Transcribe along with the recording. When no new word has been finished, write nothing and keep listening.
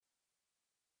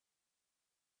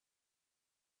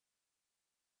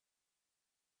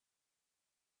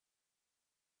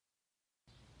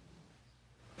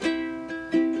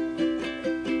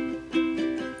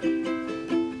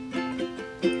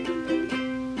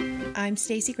I'm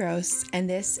Stacy Gross, and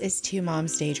this is Two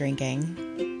Moms Day Drinking.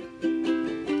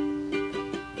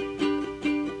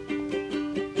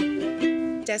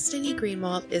 Destiny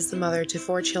Greenwalt is the mother to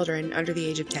 4 children under the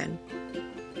age of 10.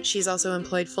 She's also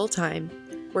employed full-time,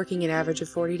 working an average of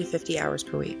 40 to 50 hours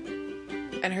per week.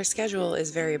 And her schedule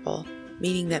is variable,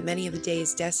 meaning that many of the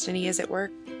days Destiny is at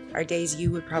work are days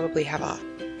you would probably have off.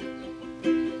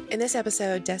 In this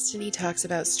episode, Destiny talks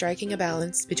about striking a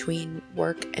balance between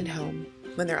work and home,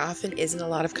 when there often isn't a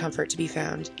lot of comfort to be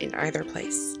found in either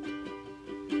place.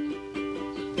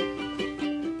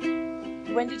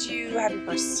 When did you have your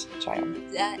first child?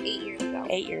 8 years ago.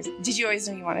 8 years. Did you always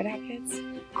know you wanted to have kids?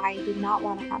 I did not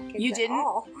want to have kids You at didn't?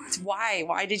 all. Why?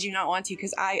 Why did you not want to?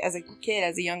 Because I, as a kid,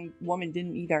 as a young woman,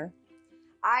 didn't either.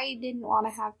 I didn't want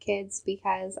to have kids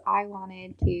because I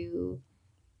wanted to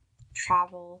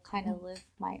travel, kind of live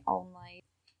my own life.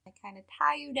 I kind of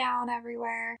tie you down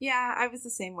everywhere. Yeah, I was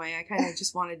the same way. I kind of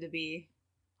just wanted to be,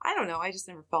 I don't know, I just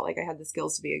never felt like I had the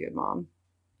skills to be a good mom,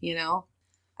 you know?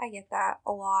 I get that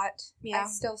a lot. Yeah. I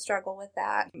still struggle with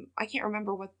that. I can't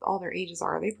remember what all their ages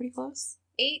are. Are they pretty close?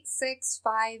 8, 6,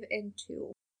 5, and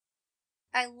 2.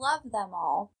 I love them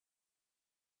all.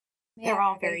 They're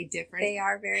all very different. They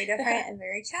are very different and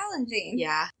very challenging.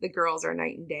 Yeah, the girls are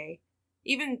night and day.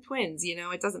 Even twins, you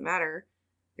know, it doesn't matter.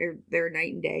 They're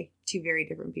night and day. 2 very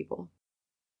different people.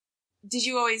 Did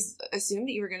you always assume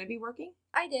that you were going to be working?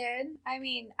 I did. I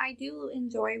mean, I do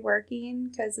enjoy working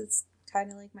because it's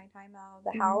kind of like my time out of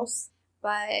the house.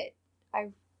 But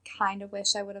I kind of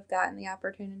wish I would have gotten the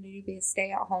opportunity to be a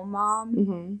stay-at-home mom.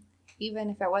 Mm-hmm. Even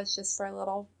if it was just for a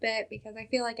little bit, because I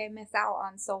feel like I miss out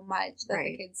on so much that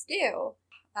the kids do.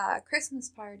 Christmas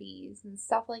parties and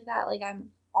stuff like that. Like, I'm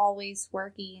always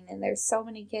working, and there's so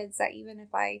many kids that even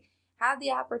if I have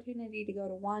the opportunity to go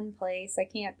to one place, I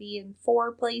can't be in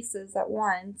 4 places at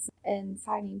once, and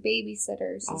finding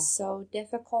babysitters is so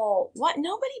difficult. What?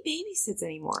 Nobody babysits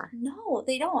anymore. No,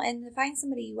 they don't. And to find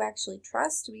somebody you actually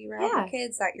trust to be around your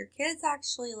kids, that your kids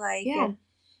actually like, and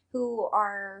who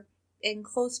are in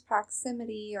close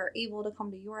proximity or able to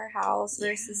come to your house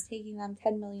versus taking them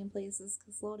 10 million places,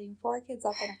 because loading 4 kids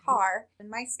up in a car, and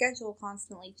my schedule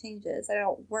constantly changes. I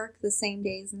don't work the same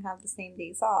days and have the same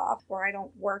days off, or I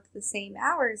don't work the same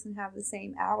hours and have the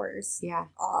same hours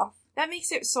off. That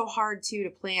makes it so hard too to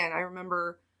plan. I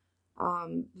remember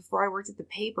before I worked at the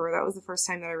paper, that was the first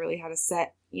time that I really had a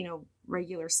set,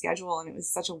 regular schedule, and it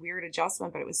was such a weird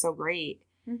adjustment, but it was so great.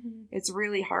 Mm-hmm. It's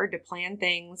really hard to plan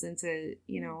things and to,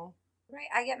 Right,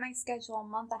 I get my schedule a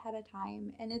month ahead of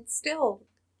time, and it's still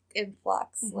in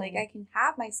flux. Mm-hmm. Like, I can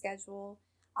have my schedule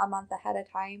a month ahead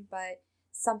of time, but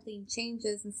something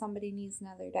changes and somebody needs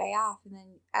another day off, and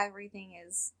then everything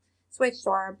is switched,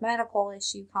 or a medical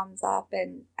issue comes up,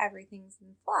 and everything's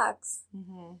in flux.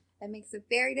 Mm-hmm. That makes it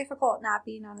very difficult not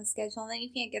being on a schedule, and then you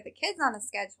can't get the kids on a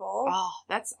schedule. Oh,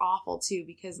 that's awful, too,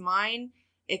 because mine,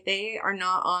 if they are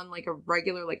not on, like, a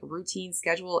regular, like, routine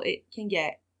schedule, it can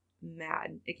get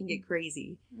mad. It can get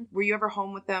crazy. Mm-hmm. Were you ever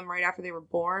home with them right after they were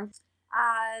born?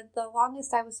 The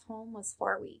longest I was home was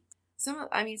 4 weeks. Some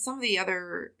of the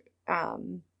other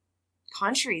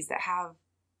countries that have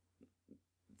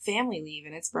family leave,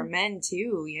 and it's for men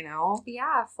too,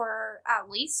 Yeah, for at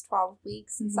least 12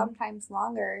 weeks and sometimes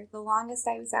longer. The longest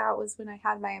I was out was when I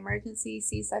had my emergency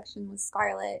C-section with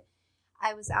Scarlett.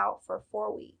 I was out for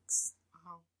 4 weeks.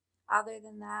 Oh. Other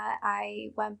than that,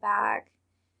 I went back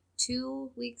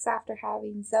 2 weeks after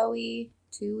having Zoe,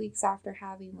 2 weeks after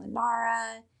having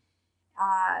Lenara,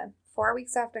 4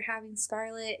 weeks after having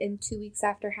Scarlett, and 2 weeks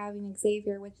after having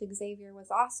Xavier, which Xavier was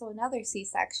also another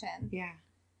C-section. Yeah.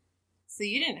 So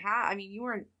you didn't have, you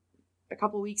weren't a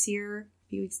couple weeks here, a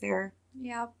few weeks there.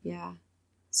 Yep. Yeah.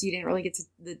 So you didn't really get to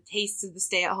the taste of the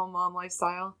stay-at-home mom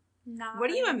lifestyle? What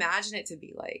do you imagine it to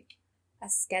be like? A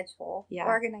schedule. Yeah.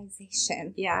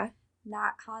 Organization. Yeah.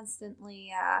 Not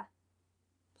constantly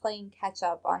playing catch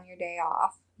up on your day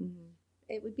off. Mm-hmm.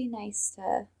 It would be nice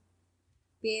to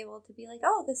be able to be like,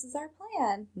 oh, this is our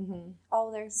plan. Mm-hmm.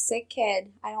 Oh, there's a sick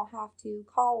kid. I don't have to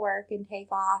call work and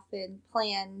take off and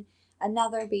plan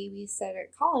another babysitter.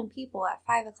 Calling people at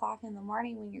 5 o'clock in the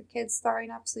morning when your kid's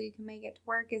throwing up so you can make it to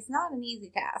work is not an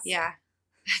easy task. Yeah.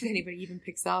 If anybody even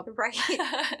picks up. Right.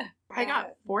 I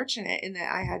got fortunate in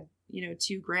that I had,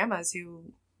 2 grandmas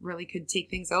who really could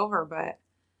take things over, but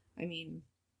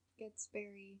it's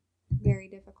very, very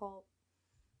difficult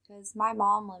because my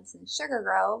mom lives in Sugar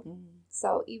Grove,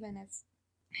 so even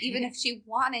if she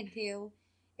wanted to,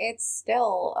 it's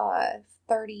still a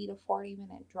 30 to 40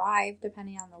 minute drive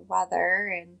depending on the weather,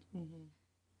 and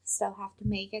still have to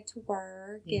make it to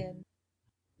work. And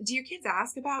do your kids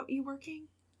ask about you working?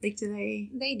 Like, do they?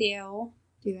 They do.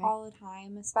 Do they? All the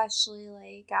time, especially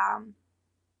like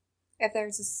if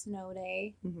there's a snow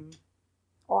day. Mm-hmm.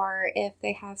 Or if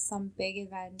they have some big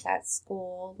event at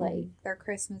school, like their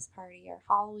Christmas party or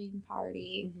Halloween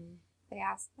party, they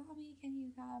ask, Mommy, can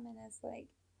you come? And it's like,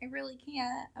 I really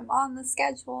can't. I'm on the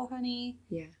schedule, honey.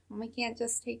 Yeah. We can't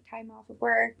just take time off of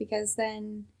work, because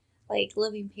then, like,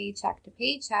 living paycheck to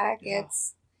paycheck,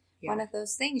 it's one of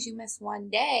those things. You miss one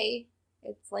day,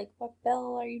 it's like, what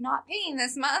bill are you not paying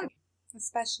this month?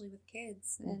 Especially with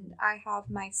kids. And I have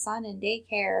my son in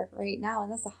daycare right now,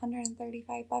 and that's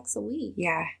 $135 a week.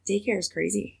 Yeah, daycare is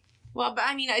crazy. Well, but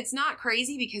I mean, it's not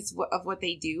crazy because of what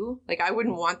they do. Like, I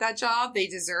wouldn't want that job. They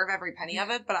deserve every penny of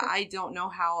it, but I don't know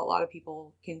how a lot of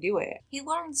people can do it. He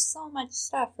learns so much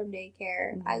stuff from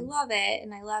daycare. I love it,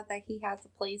 and I love that he has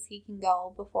a place he can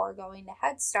go before going to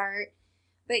Head Start.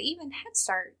 But even Head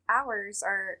Start hours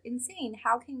are insane.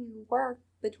 How can you work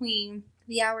between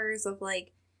the hours of,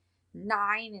 like,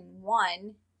 9 and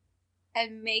 1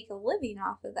 and make a living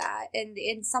off of that?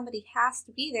 And somebody has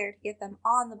to be there to get them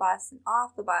on the bus and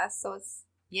off the bus. So it's...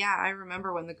 Yeah, I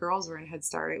remember when the girls were in Head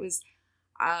Start, it was,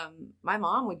 my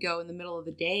mom would go in the middle of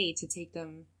the day to take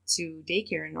them to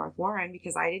daycare in North Warren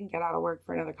because I didn't get out of work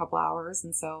for another couple hours.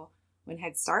 And so when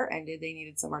Head Start ended, they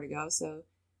needed somewhere to go. So,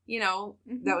 you know,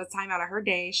 that was time out of her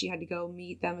day. She had to go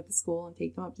meet them at the school and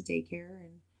take them up to daycare.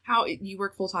 And how, you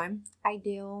work full time? I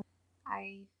do.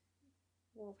 I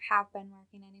have been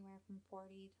working anywhere from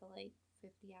 40 to like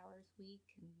 50 hours a week.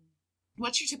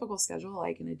 What's your typical schedule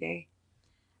like in a day?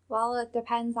 Well, it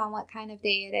depends on what kind of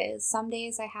day it is. Some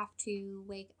days I have to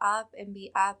wake up and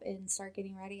be up and start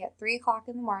getting ready at 3 o'clock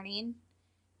in the morning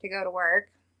to go to work.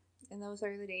 And those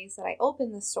are the days that I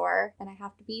open the store, and I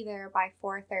have to be there by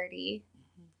 4:30.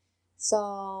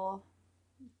 So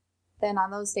then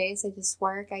on those days I just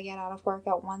work. I get out of work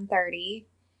at 1:30.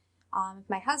 If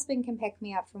my husband can pick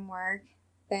me up from work,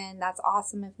 then that's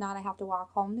awesome. If not, I have to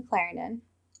walk home to Clarendon.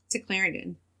 To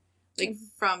Clarendon? Like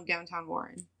from downtown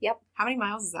Warren? Yep. How many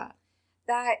miles is that?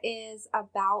 That is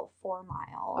about 4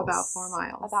 miles. About 4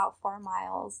 miles. About 4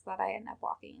 miles that I end up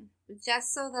walking.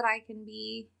 Just so that I can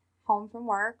be home from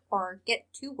work or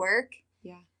get to work.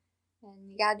 Yeah.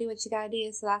 And you gotta do what you gotta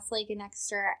do. So that's like an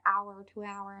extra hour to an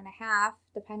hour and a half,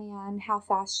 depending on how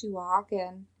fast you walk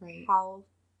and how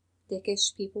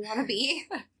dickish people want to be.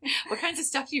 What kinds of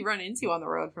stuff do you run into on the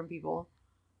road from people?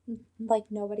 Like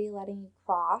nobody letting you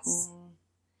cross.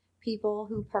 People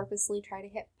who purposely try to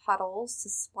hit puddles to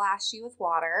splash you with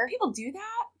water. People do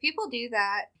that? People do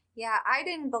that. Yeah, I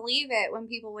didn't believe it when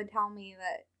people would tell me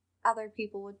that other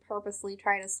people would purposely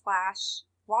try to splash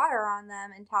water on them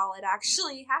until it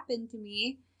actually happened to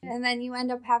me. And then you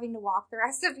end up having to walk the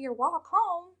rest of your walk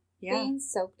home being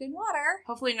soaked in water.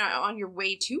 Hopefully not on your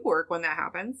way to work when that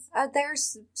happens.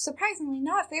 There's surprisingly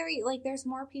not very, like, there's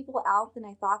more people out than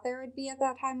I thought there would be at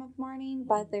that time of morning,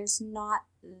 but there's not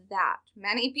that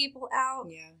many people out.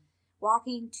 Yeah.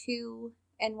 Walking to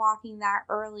and walking that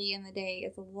early in the day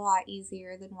is a lot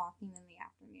easier than walking in the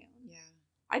afternoon. Yeah.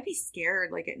 I'd be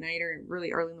scared, like, at night or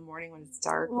really early in the morning when it's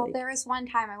dark. Well, there was one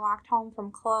time I walked home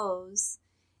from close.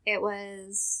 It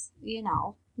was,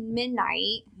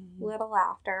 midnight, little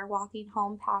after, walking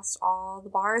home past all the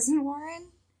bars in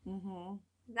Warren.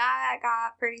 That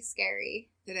got pretty scary.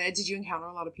 Did you encounter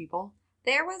a lot of people?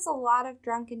 There was a lot of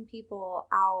drunken people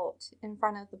out in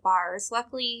front of the bars.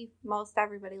 Luckily, most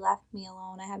everybody left me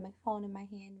alone. I had my phone in my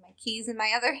hand, my keys in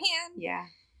my other hand. Yeah.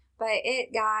 But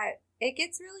it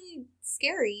gets really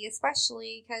scary,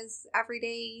 especially because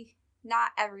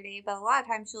not every day, but a lot of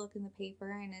times you look in the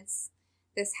paper and it's,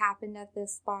 this happened at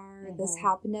this bar, this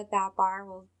happened at that bar.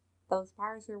 Well, those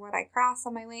bars are what I cross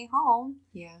on my way home.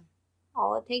 Yeah.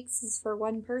 All it takes is for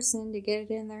one person to get it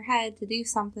in their head to do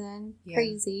something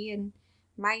crazy. And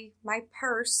my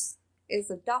purse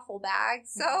is a duffel bag,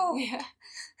 so...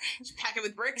 Just pack it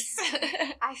with bricks.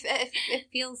 It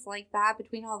feels like that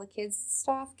between all the kids'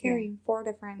 stuff, carrying 4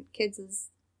 different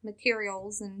kids'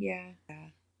 materials. And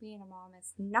being a mom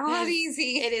is not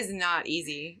easy. It is not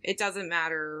easy. It doesn't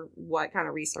matter what kind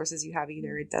of resources you have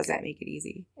either. It doesn't make it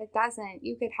easy. It doesn't.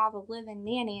 You could have a live-in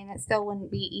nanny and it still wouldn't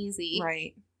be easy.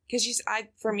 Right. Because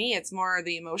for me, it's more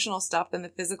the emotional stuff than the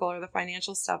physical or the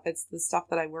financial stuff. It's the stuff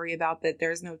that I worry about that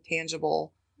there's no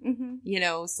tangible,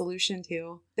 solution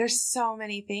to. There's so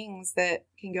many things that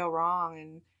can go wrong.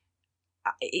 And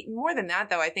more than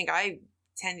that, though, I think I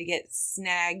tend to get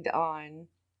snagged on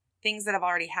things that have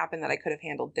already happened that I could have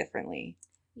handled differently.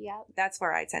 Yep. That's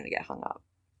where I tend to get hung up.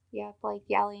 Yep, like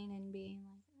yelling and being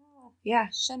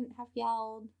like, shouldn't have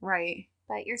yelled. Right.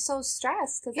 But you're so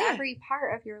stressed because every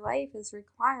part of your life is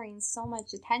requiring so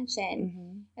much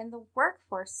attention. And the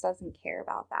workforce doesn't care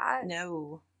about that.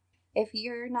 No. if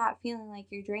you're not feeling like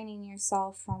you're draining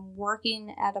yourself from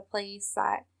working at a place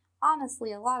that,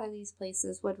 honestly, a lot of these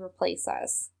places would replace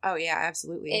us. Oh, yeah,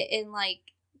 absolutely. In like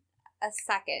a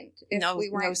second if we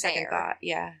weren't no second there. thought,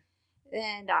 yeah.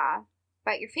 And,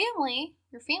 but your family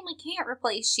can't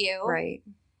replace you. Right.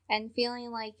 And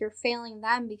feeling like you're failing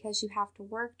them because you have to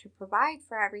work to provide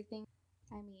for everything.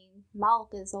 I mean,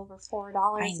 milk is over $4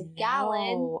 a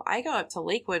gallon. I go up to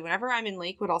Lakewood. Whenever I'm in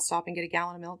Lakewood, I'll stop and get a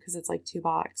gallon of milk because it's like $2.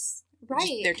 Right.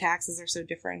 Just, their taxes are so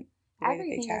different.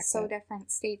 Everything is so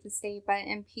different state to state. But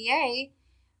in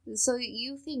PA, so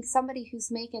you think somebody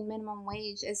who's making minimum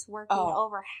wage is working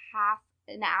over half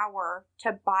an hour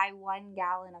to buy 1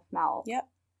 gallon of milk. Yep.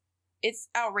 It's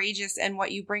outrageous. And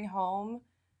what you bring home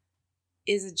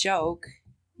is a joke,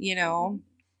 you know?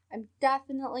 I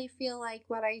definitely feel like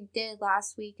what I did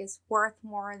last week is worth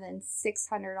more than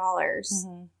 $600.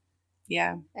 Mm-hmm.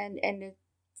 Yeah. And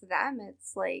to them,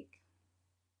 it's like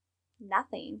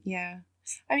nothing. Yeah.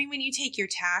 I mean, when you take your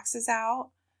taxes out,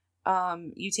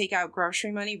 you take out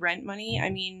grocery money, rent money,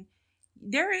 I mean,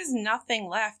 there is nothing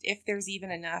left if there's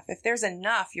even enough. If there's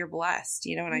enough, you're blessed.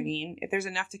 You know what I mean? If there's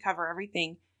enough to cover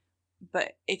everything.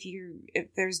 But if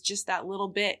there's just that little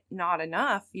bit not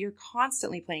enough, you're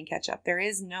constantly playing catch up. There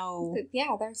is no...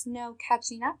 Yeah, there's no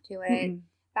catching up to it. Mm-hmm.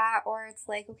 That, or it's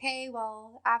like, okay,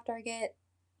 well, after I get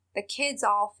the kids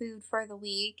all food for the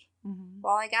week,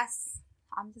 well, I guess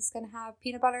I'm just going to have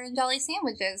peanut butter and jelly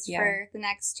sandwiches for the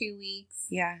next 2 weeks.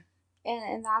 Yeah.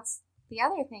 And that's the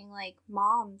other thing. Like,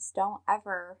 moms don't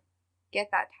ever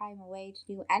get that time away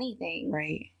to do anything.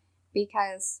 Right.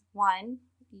 Because, one...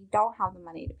 you don't have the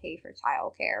money to pay for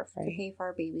childcare, to pay for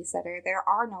a babysitter. There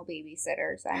are no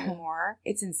babysitters anymore.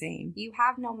 It's insane. You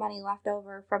have no money left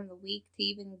over from the week to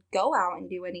even go out and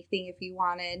do anything if you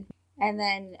wanted. And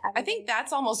then I think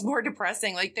that's almost more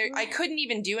depressing. Like, I couldn't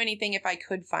even do anything if I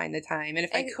could find the time. And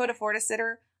if I could afford a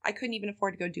sitter, I couldn't even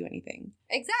afford to go do anything.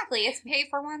 Exactly. It's pay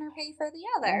for one or pay for the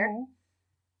other. Mm-hmm.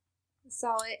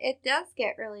 So it does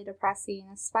get really depressing,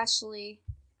 especially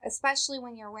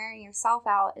when you're wearing yourself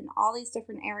out in all these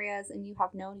different areas and you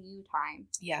have no you time.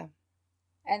 Yeah.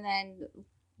 And then...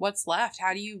 what's left?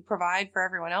 How do you provide for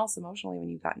everyone else emotionally when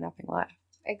you've got nothing left?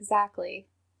 Exactly.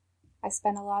 I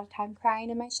spend a lot of time crying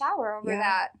in my shower over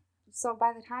that. So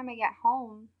by the time I get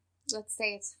home, let's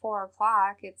say it's 4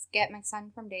 o'clock, it's get my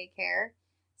son from daycare,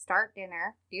 start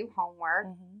dinner, do homework,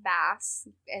 baths,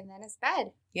 and then it's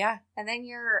bed. Yeah. And then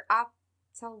you're up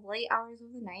till late hours of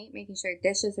the night, making sure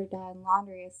dishes are done,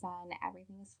 laundry is done,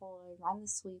 everything is folded, run the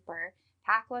sweeper,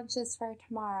 pack lunches for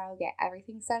tomorrow, get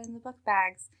everything set in the book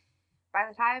bags. By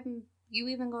the time you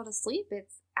even go to sleep,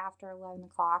 it's after 11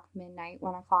 o'clock, midnight,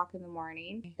 1 o'clock in the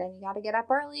morning. Then you got to get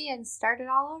up early and start it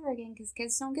all over again because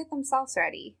kids don't get themselves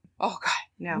ready. Oh, God,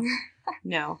 no.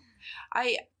 No.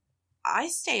 I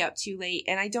stay up too late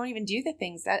and I don't even do the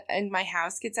things and my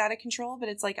house gets out of control, but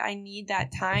it's like I need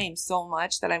that time so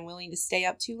much that I'm willing to stay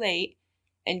up too late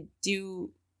and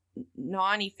do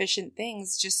non-efficient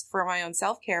things just for my own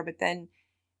self-care, but then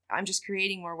I'm just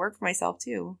creating more work for myself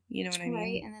too. You know what I mean?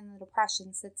 Right, and then the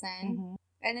depression sits in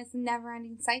and it's a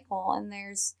never-ending cycle, and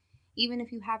there's, even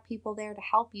if you have people there to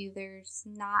help you, there's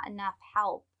not enough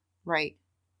help. Right.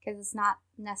 Because it's not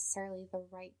necessarily the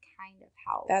right kind of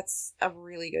help. That's a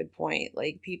really good point.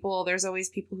 Like, there's always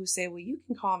people who say, well, you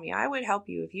can call me. I would help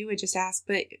you if you would just ask.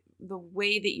 But the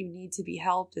way that you need to be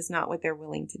helped is not what they're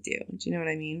willing to do. Do you know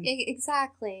what I mean?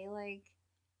 Exactly. Like,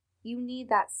 you need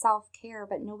that self-care,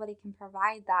 but nobody can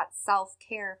provide that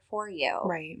self-care for you.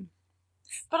 Right.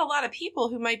 But a lot of people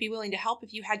who might be willing to help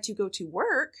if you had to go to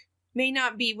work may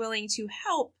not be willing to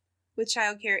help with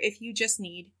childcare if you just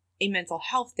need a mental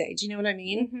health day. Do you know what I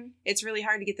mean? It's really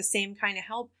hard to get the same kind of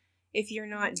help if you're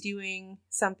not doing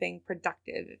something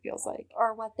productive, it feels like.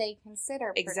 Or what they consider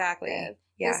productive. Exactly.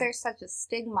 Because there's such a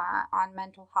stigma on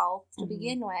mental health to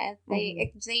begin with.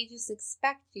 They just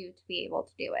expect you to be able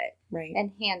to do it. Right.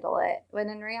 And handle it. When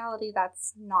in reality,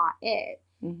 that's not it.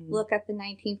 Look at the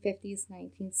 1950s,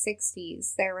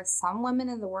 1960s. There were some women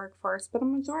in the workforce, but a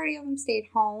majority of them stayed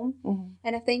home.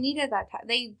 And if they needed that time,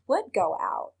 they would go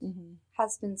out.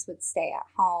 Husbands would stay at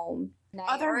home.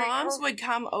 Other moms would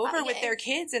come over with their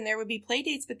kids and there would be play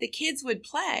dates, but the kids would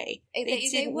play. They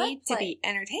didn't need to be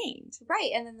entertained. Right.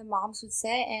 And then the moms would sit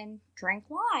and drink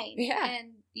wine. Yeah.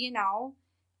 And,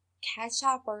 catch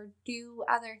up or do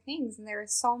other things. And there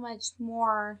was so much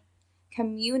more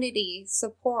community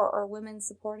support or women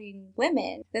supporting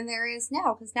women than there is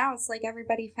now. Because now it's like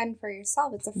everybody fend for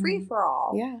yourself. It's a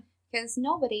free-for-all. Yeah. Because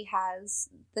nobody has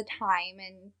the time,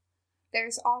 and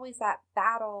there's always that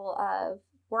battle of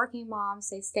working moms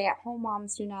say stay-at-home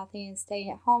moms do nothing, and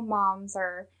stay-at-home moms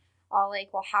are all like,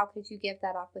 well, how could you give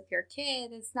that up with your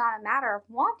kid? It's not a matter of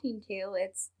wanting to.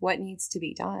 It's what needs to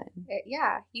be done.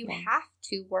 You have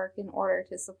to work in order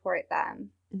to support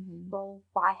them. Mm-hmm. Well,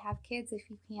 why have kids if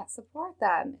you can't support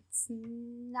them? It's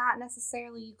not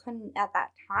necessarily you couldn't at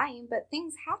that time, but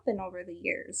things happen over the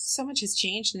years. So much has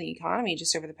changed in the economy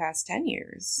just over the past 10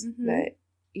 years Mm-hmm. that,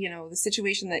 you know, the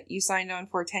situation that you signed on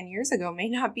for 10 years ago may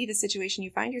not be the situation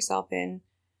you find yourself in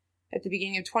at the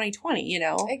beginning of 2020, you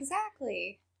know?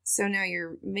 Exactly. So now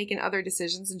you're making other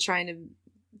decisions and trying to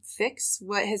fix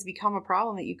what has become a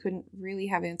problem that you couldn't really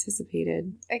have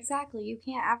anticipated. Exactly. You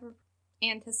can't ever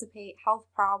anticipate health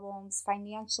problems,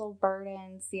 financial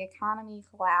burdens, the economy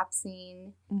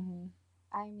collapsing. Mm-hmm.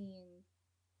 I mean,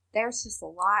 there's just a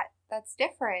lot that's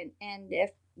different. And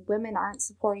if women aren't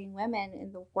supporting women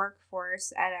in the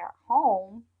workforce and at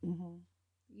home, Mm-hmm.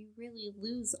 you really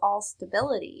lose all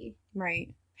stability.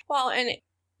 Right. Well, and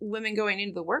women going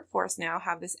into the workforce now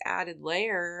have this added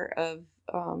layer of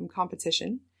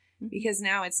competition. Because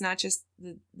now it's not just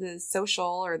the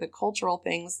social or the cultural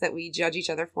things that we judge each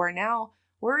other for. Now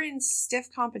we're in stiff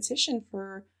competition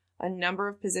for a number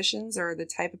of positions or the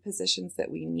type of positions that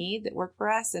we need that work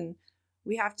for us. And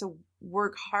we have to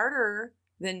work harder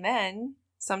than men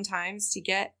sometimes to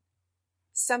get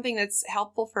something that's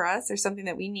helpful for us or something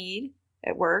that we need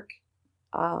at work.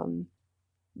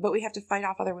 But we have to fight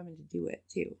off other women to do it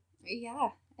too. Yeah.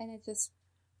 And it just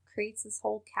creates this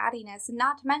whole cattiness. And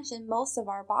not to mention, most of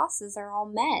our bosses are all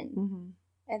men. Mm-hmm.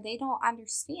 And they don't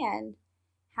understand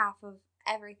half of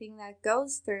everything that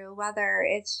goes through, whether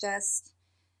it's just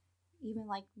even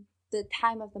like the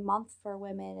time of the month for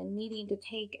women and needing to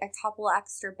take a couple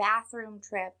extra bathroom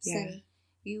trips and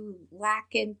you lack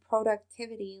in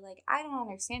productivity. Like, I don't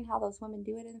understand how those women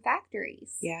do it in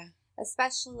factories. Yeah.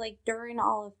 Especially like during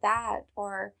all of that,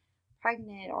 or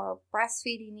pregnant or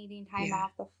breastfeeding, needing time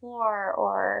off the floor,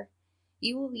 or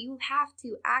you have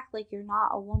to act like you're not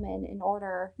a woman in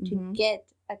order to get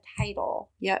a title.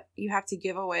 Yep. You have to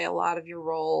give away a lot of your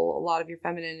role, a lot of your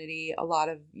femininity, a lot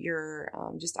of your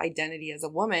just identity as a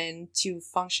woman to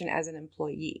function as an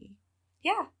employee.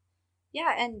 Yeah.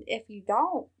 Yeah. And if you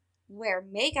don't wear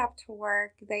makeup to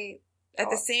work, at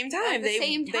the same time,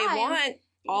 they want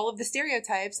all of the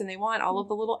stereotypes and they want all of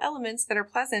the little elements that are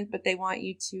pleasant, but they want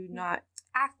you to not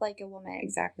act like a woman.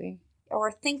 Exactly.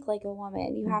 Or think like a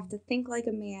woman. You have to think like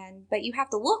a man, but you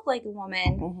have to look like a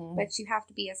woman, but you have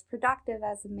to be as productive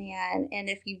as a man. And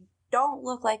if you don't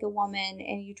look like a woman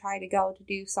and you try to go to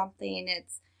do something,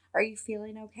 are you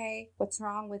feeling okay? What's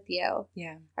wrong with you?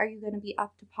 Yeah. Are you going to be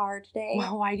up to par today?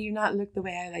 Well, why do you not look the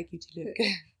way I like you to look?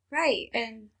 Right.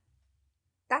 And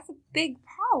that's a big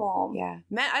problem. Yeah.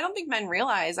 I don't think men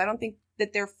realize. I don't think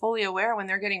that they're fully aware when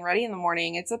they're getting ready in the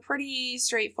morning. It's a pretty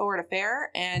straightforward affair.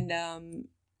 And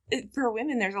for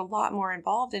women, there's a lot more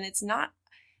involved. And it's not,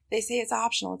 they say it's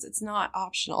optional. It's not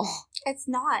optional. It's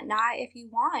not if you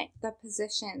want the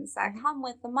positions that come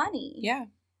with the money. Yeah.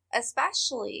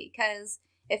 Especially because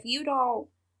if you don't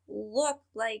look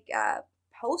like a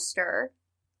poster,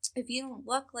 if you don't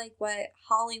look like what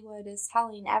Hollywood is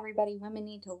telling everybody women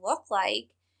need to look like,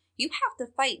 you have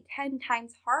to fight 10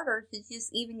 times harder to just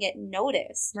even get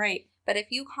noticed. Right. But if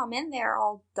you come in there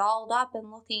all dolled up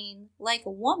and looking like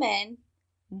a woman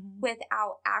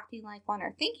without acting like one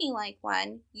or thinking like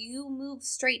one, you move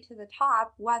straight to the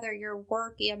top, whether your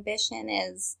work ambition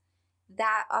is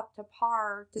that up to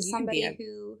par to somebody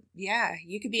who... Yeah,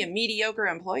 you could be a mediocre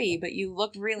employee, but you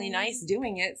look really nice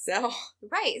doing it, so...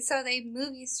 Right, so they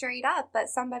move you straight up, but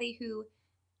somebody who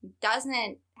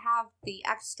doesn't have the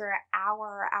extra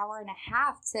hour and a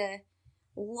half to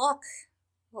look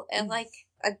like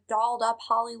a dolled up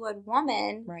Hollywood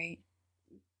woman... Right.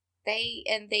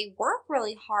 They work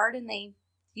really hard and they,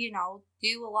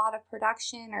 do a lot of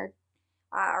production or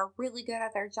are really good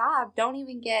at their job, don't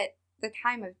even get the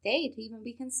time of day to even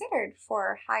be considered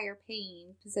for higher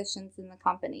paying positions in the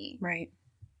company. Right.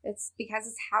 It's because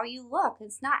it's how you look.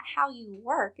 It's not how you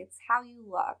work. It's how you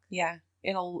look. Yeah.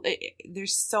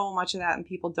 There's so much of that and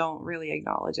people don't really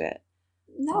acknowledge it.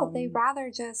 No, they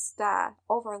rather just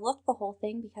overlook the whole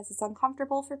thing because it's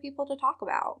uncomfortable for people to talk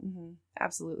about. Mm-hmm.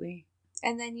 Absolutely.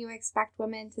 And then you expect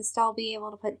women to still be able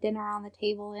to put dinner on the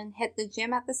table and hit the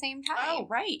gym at the same time. Oh,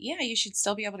 right. Yeah, you should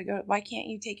still be able to go. Why can't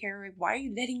you take care of it? Why are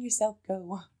you letting yourself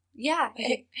go? Yeah.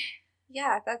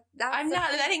 That's I'm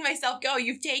not letting myself go.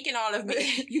 You've taken all of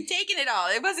me. You've taken it all.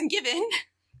 It wasn't given.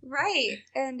 Right.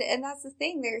 And that's the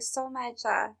thing. There's so much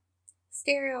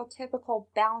stereotypical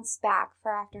bounce back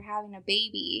for after having a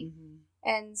baby. Mm-hmm.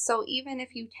 And so even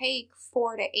if you take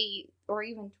 4 to 8 or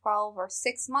even 12 or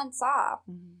 6 months off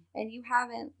and you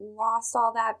haven't lost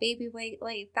all that baby weight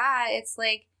like that, it's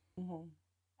like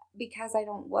because I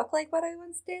don't look like what I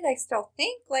once did, I still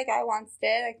think like I once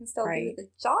did. I can still do the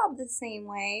job the same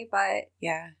way, but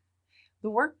yeah. The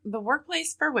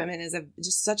workplace for women is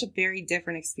just such a very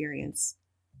different experience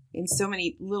in so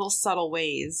many little subtle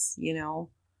ways, you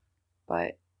know.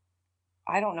 But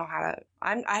I don't know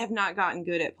I have not gotten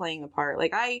good at playing a part.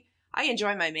 Like I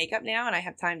enjoy my makeup now and I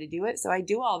have time to do it, so I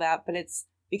do all that, but it's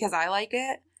because I like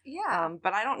it. Yeah.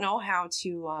 But I don't know how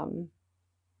to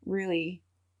really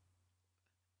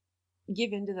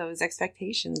give into those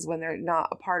expectations when they're not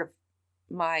a part of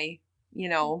my, you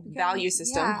know, value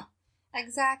system. Yeah,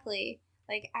 exactly.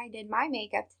 Like, I did my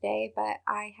makeup today, but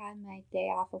I had my day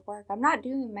off of work. I'm not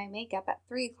doing my makeup at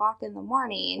 3 o'clock in the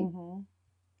morning. Mm-hmm.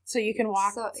 So you can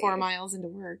walk 4 miles into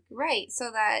work. Right.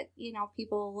 So that, you know,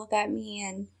 people look at me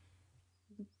and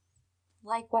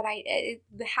like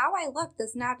how I look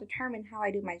does not determine how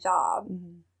I do my job.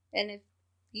 Mm-hmm. And if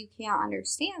you can't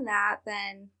understand that,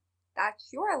 then that's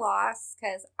your loss,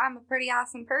 because I'm a pretty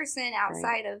awesome person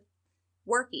outside of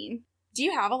working. Do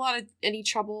you have any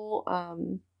trouble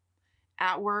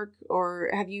at work, or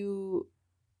have you,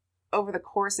 over the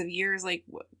course of years, like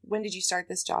when did you start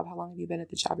this job? How long have you been at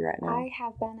the job you're at now? I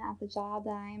have been at the job that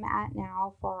I'm at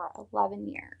now for 11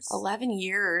 years. 11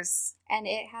 years. And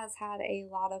it has had a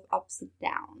lot of ups and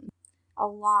downs. A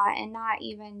lot, and not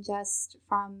even just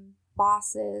from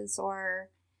bosses or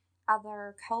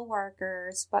other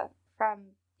coworkers, but from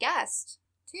guests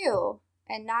too,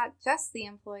 and not just the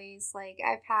employees. Like,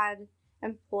 I've had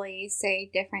employees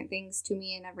say different things to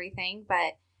me and everything,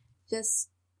 but just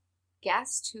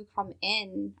guests who come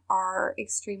in are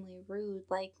extremely rude.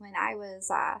 Like, when I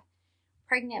was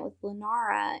pregnant with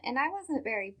Lenara, and I wasn't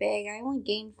very big, I only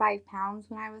gained 5 pounds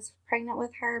when I was pregnant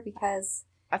with her because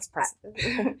that's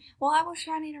impressive. Well, I was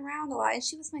running around a lot, and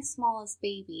she was my smallest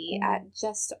baby at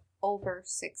just over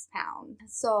 6 pounds.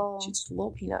 So she's just a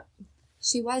little peanut.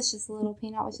 She was just a little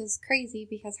peanut, which is crazy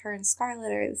because her and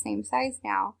Scarlett are the same size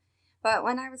now. But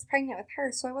when I was pregnant with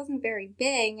her, so I wasn't very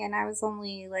big, and I was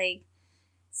only like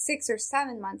 6 or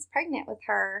 7 months pregnant with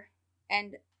her,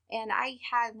 and I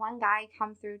had one guy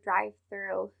come through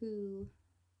drive-through who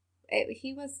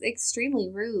he was extremely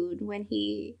rude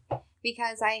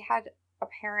because I had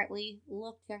apparently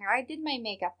looked younger. I did my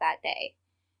makeup that day,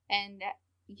 and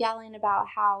yelling about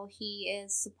how he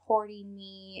is supporting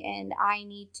me and I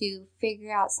need to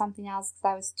figure out something else because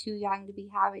I was too young to be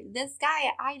having this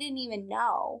guy I didn't even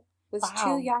know was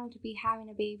too young to be having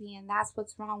a baby, and that's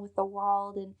what's wrong with the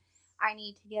world, and I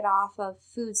need to get off of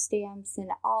food stamps and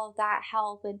all of that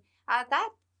help. And at that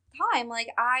time, like,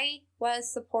 I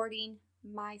was supporting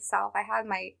myself. I had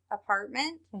my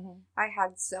apartment. Mm-hmm. I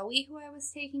had Zoe, who I was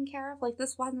taking care of. Like,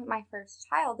 this wasn't my first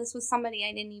child. This was somebody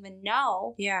I didn't even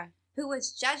know. Yeah. Who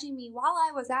was judging me while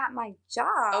I was at my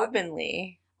job.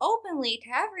 Openly to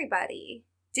everybody.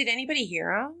 Did anybody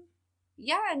hear him?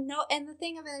 Yeah, no, and the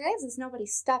thing of it is nobody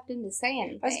stepped in to say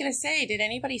anything. I was going to say, did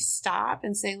anybody stop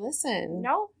and say, listen?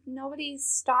 No, nobody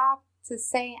stopped to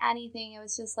say anything. It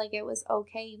was just like, it was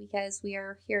okay because we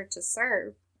are here to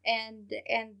serve. And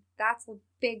that's a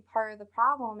big part of the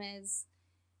problem is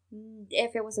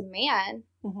if it was a man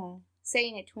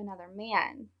saying it to another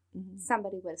man,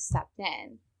 somebody would have stepped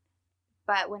in.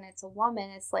 But when it's a woman,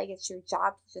 it's like it's your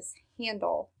job to just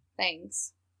handle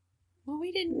things. Well,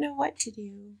 we didn't know what to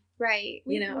do. Right.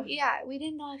 We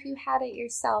didn't know if you had it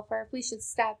yourself or if we should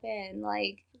step in.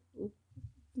 Like,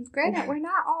 granted, we're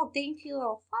not all dainty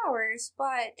little flowers,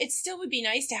 but it still would be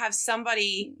nice to have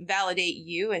somebody validate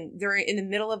you, and during in the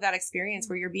middle of that experience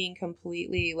where you're being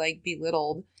completely like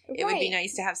belittled, it would be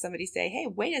nice to have somebody say, "Hey,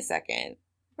 wait a second."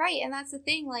 Right, and that's the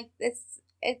thing. Like, it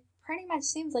pretty much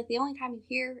seems like the only time you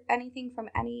hear anything from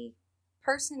any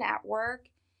person at work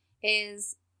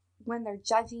is when they're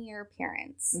judging your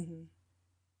appearance. Mm-hmm.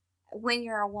 When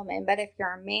you're a woman, but if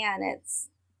you're a man, it's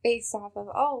based off of,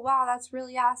 oh, wow, that's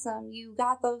really awesome. You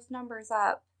got those numbers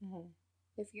up. Mm-hmm.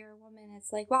 If you're a woman,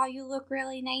 it's like, wow, you look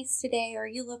really nice today, or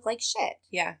you look like shit.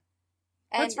 Yeah.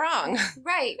 And, what's wrong?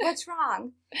 Right. What's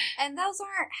wrong? And those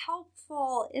aren't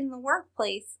helpful in the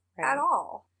workplace at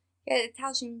all. It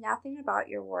tells you nothing about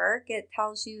your work. It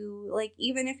tells you, like,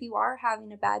 even if you are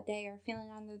having a bad day or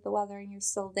feeling under the weather and you're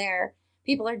still there,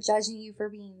 people are judging you for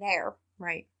being there.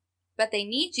 Right. But they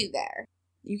need you there.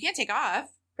 You can't take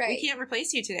off. Right. We can't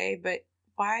replace you today, but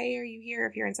why are you here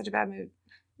if you're in such a bad mood?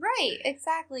 Right,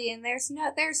 exactly. And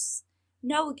there's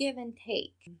no give and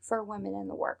take for women in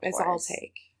the workforce. It's all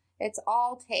take. It's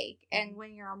all take. And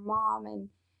when you're a mom and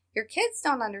your kids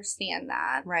don't understand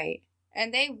that. Right.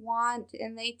 And they want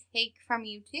and they take from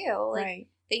you too. Like, right.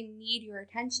 They need your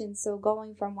attention. So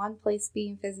going from one place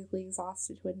being physically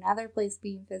exhausted to another place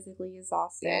being physically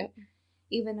exhausted.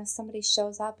 even if somebody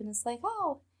shows up and is like,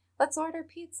 oh, let's order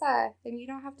pizza and you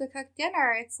don't have to cook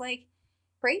dinner, it's like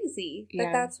crazy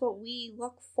that that's what we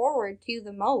look forward to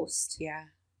the most. Yeah.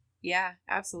 Yeah,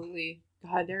 absolutely.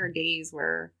 God, there are days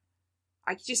where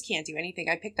I just can't do anything.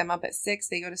 I pick them up at 6.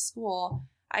 They go to school.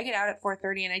 I get out at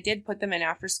 4:30, and I did put them in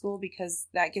after school because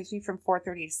that gives me from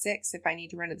 4:30 to 6 if I need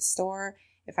to run to the store,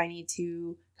 if I need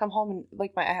to come home and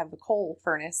I have the coal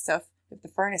furnace. So if the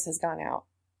furnace has gone out,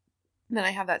 then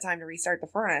I have that time to restart the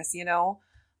furnace,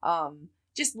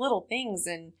 just little things.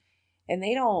 And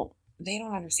they don't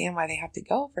understand why they have to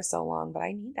go for so long, but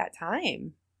I need that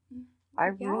time. I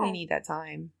really need that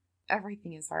time.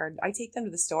 Everything is hard. I take them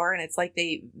to the store, and it's like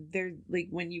they're like,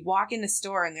 when you walk in the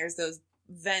store and there's those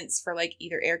vents for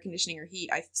either air conditioning or heat,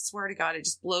 I swear to God, it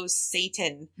just blows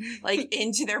Satan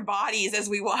into their bodies as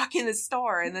we walk in the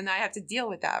store. And then I have to deal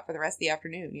with that for the rest of the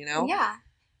afternoon, Yeah.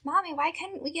 Mommy, why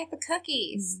couldn't we get the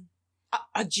cookies?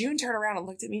 June turned around and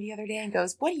looked at me the other day and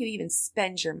goes, what do you even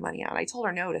spend your money on? I told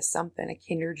her no to something, a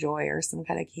Kinder Joy or some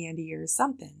kind of candy or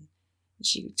something. And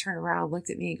she turned around and looked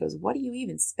at me and goes, what do you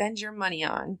even spend your money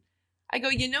on? I go,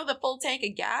 the full tank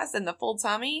of gas and the full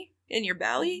tummy in your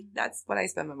belly? That's what I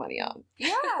spend my money on.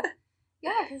 Yeah.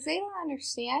 Yeah, because they don't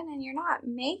understand, and you're not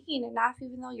making enough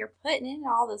even though you're putting in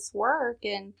all this work,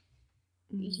 and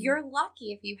you're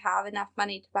lucky if you have enough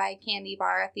money to buy a candy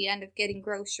bar at the end of getting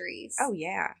groceries. Oh,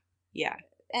 yeah. Yeah.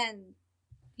 And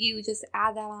you just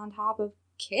add that on top of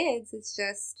kids. It's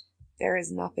just... There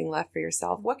is nothing left for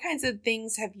yourself. What kinds of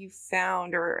things have you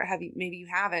found, or maybe you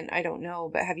haven't, I don't know,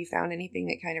 but have you found anything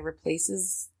that kind of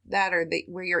replaces that, or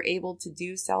where you're able to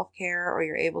do self-care, or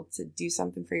you're able to do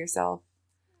something for yourself?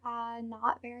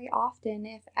 Not very often,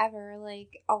 if ever.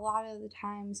 A lot of the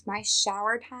times, my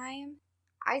shower time,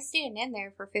 I stand in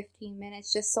there for 15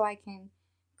 minutes just so I can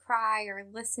cry or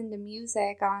listen to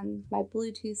music on my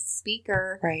Bluetooth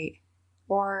speaker. Right.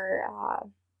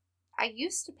 Or, I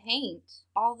used to paint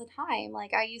all the time.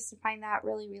 I used to find that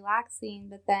really relaxing,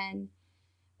 but then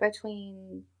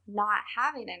between not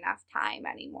having enough time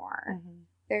anymore,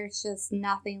 there's just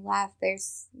nothing left.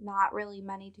 There's not really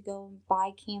money to go and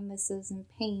buy canvases and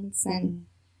paints and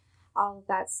all of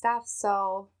that stuff.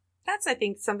 So that's, I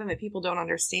think, something that people don't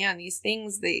understand. These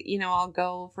things that, I'll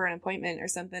go for an appointment or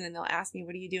something and they'll ask me,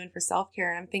 what are you doing for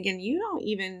self-care? And I'm thinking, you don't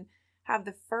even have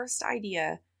the first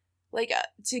idea.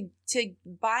 To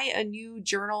buy a new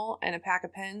journal and a pack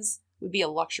of pens would be a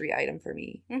luxury item for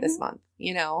me this month,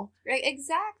 Right,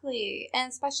 exactly. And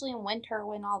especially in winter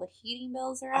when all the heating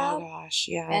bills are up. Oh, gosh,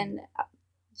 yeah. And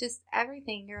just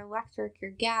everything, your electric,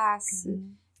 your gas.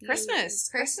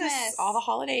 Christmas, all the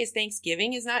holidays.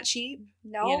 Thanksgiving is not cheap.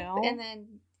 No, and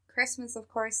then Christmas, of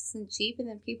course, isn't cheap. And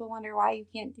then people wonder why you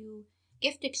can't do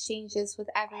gift exchanges with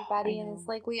everybody. And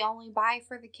it's we only buy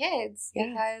for the kids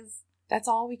because... That's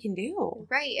all we can do.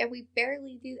 Right. And we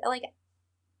barely do.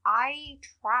 I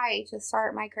try to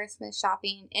start my Christmas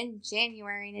shopping in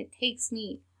January, and it takes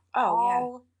me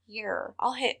all year.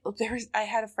 I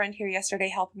had a friend here yesterday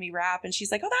helping me wrap, and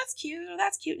she's like, oh, that's cute. Oh,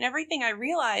 that's cute. And everything. I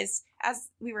realized as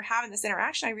we were having this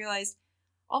interaction, I realized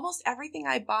almost everything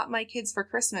I bought my kids for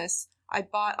Christmas, I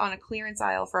bought on a clearance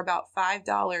aisle for about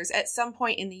 $5 at some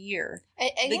point in the year.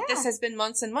 This has been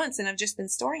months and months, and I've just been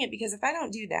storing it because if I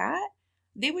don't do that,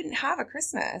 they wouldn't have a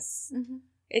Christmas.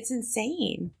 It's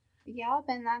insane. Yep,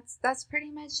 and that's pretty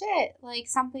much it.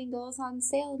 Something goes on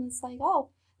sale and it's oh,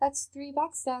 that's $3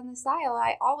 down this aisle.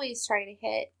 I always try to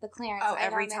hit the clearance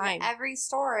every time. In every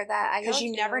store that I go to. Because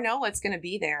you never know what's going to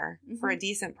be there for a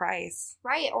decent price.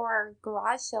 Right, or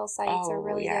garage sale sites are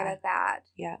really good at that.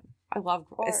 Yeah, I love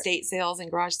estate sales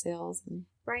and garage sales.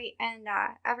 Right, and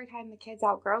every time the kids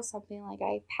outgrow something,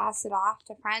 I pass it off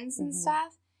to friends and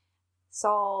stuff.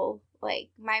 So...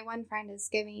 my one friend is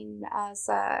giving us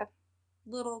a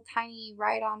little tiny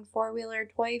ride-on four-wheeler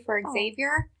toy for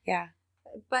Xavier. Yeah.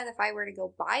 But if I were to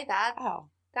go buy that,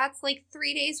 that's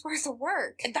 3 days worth of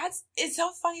work. It's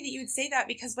so funny that you would say that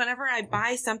because whenever I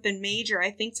buy something major, I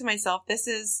think to myself, this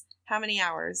is how many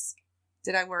hours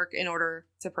did I work in order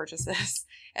to purchase this?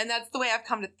 And that's the way I've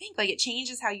come to think. It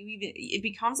changes how it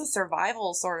becomes a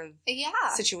survival sort of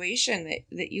situation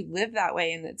that you live that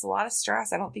way. And it's a lot of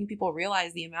stress. I don't think people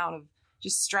realize the amount of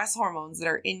just stress hormones that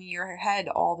are in your head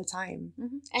all the time.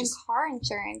 And car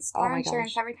insurance. Car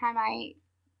insurance, every time I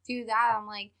do that, I'm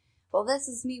well, this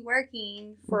is me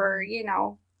working for,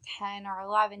 10 or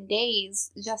 11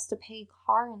 days just to pay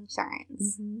car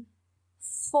insurance.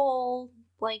 Full,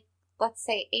 let's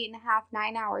say 8.5,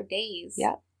 9 hour days.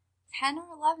 Yep. 10 or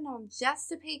 11 of them just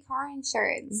to pay car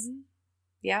insurance.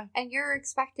 Yeah. And you're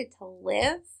expected to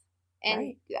live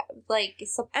and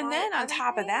and then on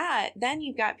top of that, then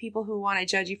you've got people who want to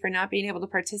judge you for not being able to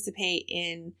participate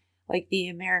in like the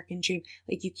American dream.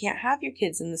 Like you can't have your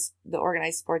kids in the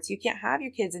organized sports. You can't have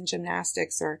your kids in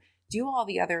gymnastics or do all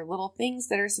the other little things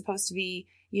that are supposed to be,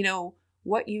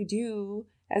 what you do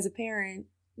as a parent.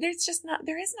 There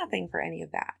is nothing for any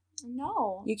of that.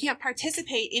 No. You can't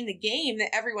participate in the game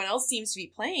that everyone else seems to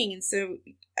be playing. And so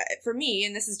for me,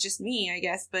 and this is just me, I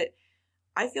guess, but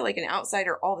I feel like an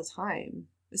outsider all the time,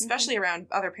 especially around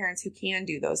other parents who can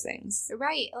do those things.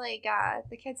 Right. Like,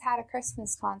 the kids had a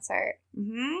Christmas concert.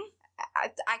 Mm-hmm.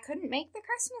 I couldn't make the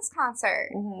Christmas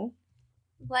concert. Mm-hmm.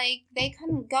 Like, they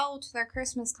couldn't go to their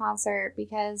Christmas concert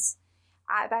because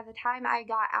by the time I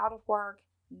got out of work,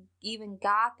 even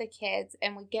got the kids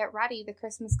and would get ready, the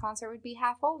Christmas concert would be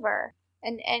half over.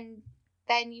 And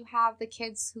then you have the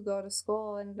kids who go to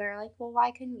school and they're like, well,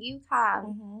 why couldn't you come?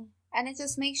 Mm-hmm. And it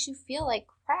just makes you feel like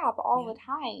crap all the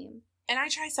time. And I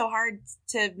try so hard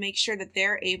to make sure that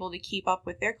they're able to keep up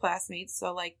with their classmates.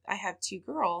 So, like, I have 2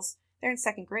 girls. They're in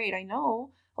 2nd grade. I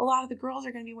know a lot of the girls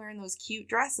are going to be wearing those cute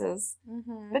dresses.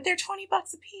 Mm-hmm. But they're $20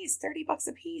 a piece, $30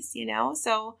 a piece,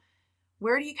 So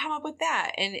where do you come up with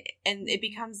that? And it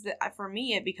becomes, for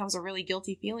me, it becomes a really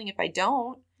guilty feeling if I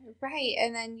don't. Right.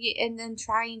 And then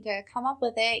trying to come up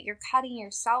with it, you're cutting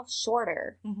yourself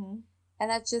shorter. Mm-hmm. And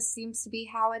that just seems to be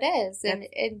how it is.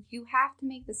 And you have to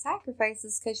make the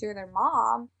sacrifices because you're their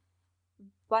mom.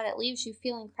 But it leaves you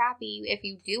feeling crappy if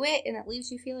you do it. And it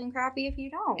leaves you feeling crappy if you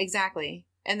don't. Exactly.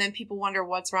 And then people wonder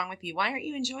what's wrong with you. Why aren't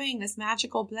you enjoying this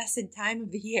magical, blessed time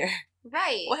of the year?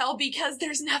 Right. Well, because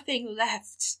there's nothing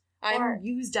left. I'm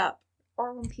used up.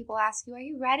 Or when people ask you, are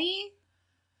you ready?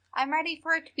 I'm ready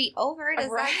for it to be over. Does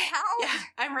that count? Yeah.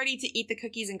 I'm ready to eat the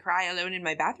cookies and cry alone in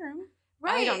my bathroom.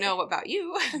 Right. I don't know about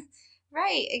you.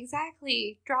 Right,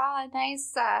 exactly. Draw a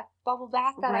nice bubble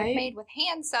bath that I've made with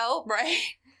hand soap. Right.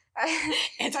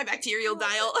 Antibacterial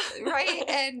dial. Right,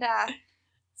 and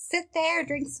sit there,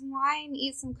 drink some wine,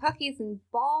 eat some cookies, and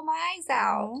bawl my eyes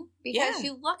out. Because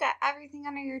you look at everything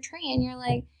under your tree and you're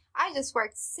like, I just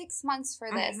worked 6 months for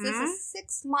this. Mm-hmm. This is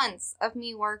 6 months of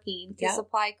me working to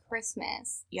supply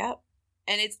Christmas. Yep.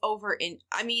 And it's over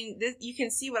you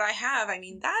can see what I have. I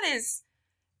mean, that is,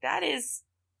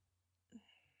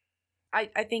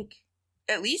 I think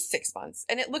at least 6 months.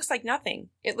 And it looks like nothing.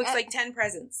 It looks like 10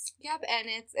 presents. Yep. And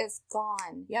it's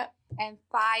gone. Yep. And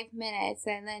 5 minutes.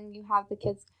 And then you have the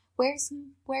kids, where's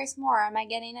more? Am I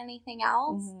getting anything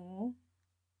else? Mm-hmm.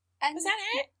 And is that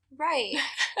it? Right.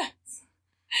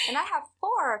 And I have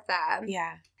 4 of them.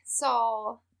 Yeah.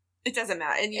 So it doesn't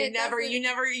matter. And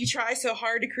you try so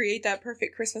hard to create that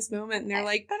perfect Christmas moment. And they're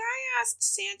like, but I asked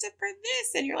Santa for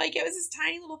this. And you're like, it was this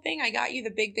tiny little thing. I got you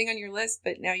the big thing on your list,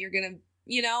 but now you're going to,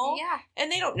 Yeah.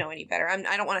 And they don't know any better.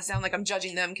 I don't want to sound like I'm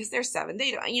judging them because they're 7.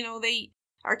 They don't, they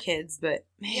are kids, but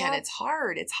man, It's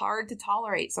hard. It's hard to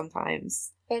tolerate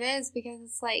sometimes. It is because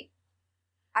it's like,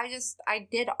 I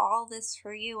did all this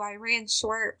for you. I ran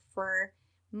short for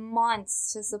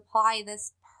months to supply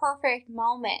this perfect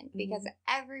moment because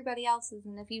everybody else is.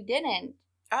 And if you didn't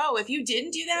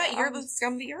do that, you're the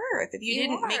scum of the earth. If you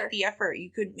didn't make the effort, you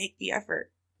couldn't make the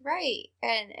effort. Right.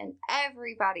 And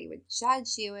everybody would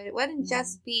judge you. And it wouldn't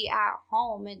just be at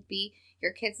home. It'd be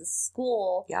your kids at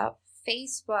school. Yep.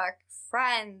 Facebook,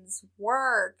 friends,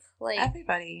 work. Like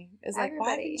everybody is like,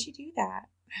 why didn't you do that?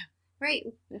 Right.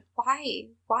 Why?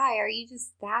 Are you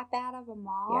just that bad of a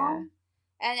mom? Yeah.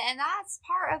 And that's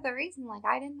part of the reason, like,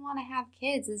 I didn't want to have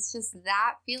kids. It's just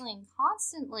that feeling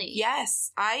constantly.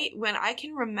 Yes. When I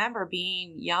can remember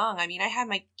being young, I mean, I had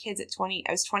my kids at 20.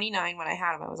 I was 29 when I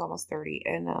had them. I was almost 30.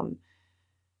 And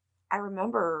I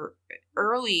remember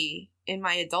early in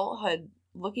my adulthood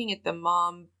looking at the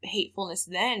mom hatefulness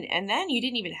then. And then you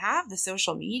didn't even have the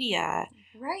social media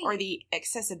or the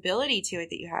accessibility to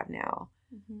it that you have now.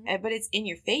 Mm-hmm. But it's in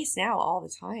your face now all the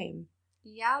time.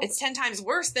 Yeah. It's 10 times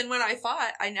worse than when I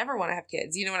thought I never want to have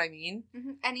kids. You know what I mean?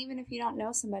 Mm-hmm. And even if you don't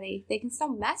know somebody, they can still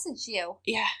message you.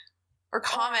 Yeah. Or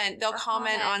comment. They'll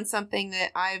comment on something that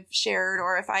I've shared.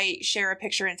 Or if I share a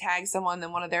picture and tag someone,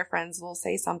 then one of their friends will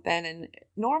say something. And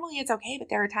normally it's okay. But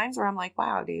there are times where I'm like,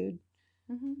 wow, dude.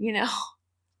 Mm-hmm.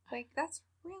 Like, that's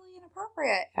really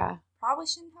inappropriate. Yeah. Probably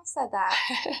shouldn't have said that.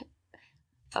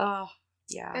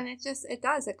 Yeah. And it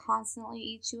constantly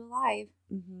eats you alive.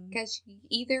 Because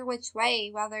either which way,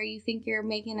 whether you think you're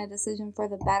making a decision for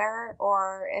the better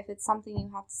or if it's something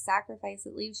you have to sacrifice,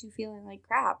 it leaves you feeling like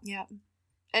crap. Yeah.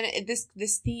 And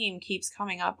this theme keeps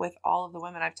coming up with all of the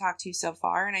women I've talked to so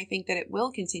far. And I think that it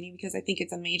will continue because I think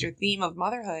it's a major theme of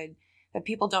motherhood that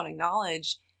people don't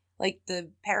acknowledge. Like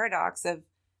the paradox of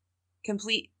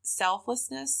complete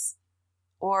selflessness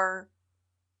or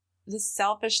the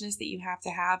selfishness that you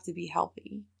have to be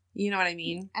healthy. You know what I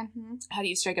mean? Mm-hmm. How do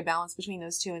you strike a balance between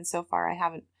those two? And so far I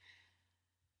haven't.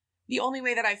 The only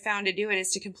way that I've found to do it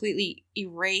is to completely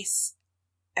erase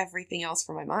everything else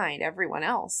from my mind, everyone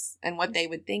else, and what they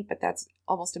would think, but that's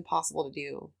almost impossible to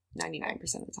do 99%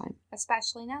 of the time.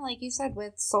 Especially now, like you said,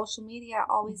 with social media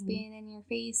always being in your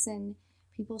face and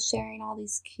people sharing all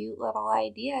these cute little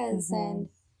ideas, and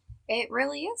it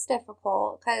really is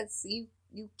difficult because you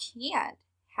can't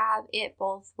have it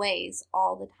both ways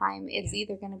all the time. It's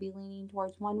either going to be leaning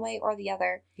towards one way or the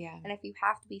other. Yeah. And if you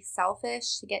have to be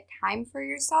selfish to get time for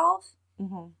yourself,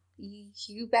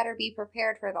 you better be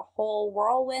prepared for the whole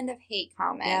whirlwind of hate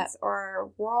comments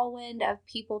or whirlwind of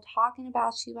people talking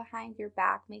about you behind your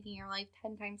back, making your life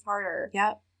 10 times harder.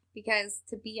 Yep. Because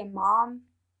to be a mom,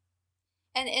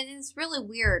 and it is really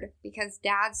weird because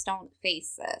dads don't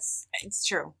face this. It's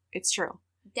true. It's true.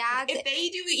 Dads, if they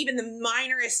do even the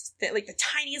minorest, like the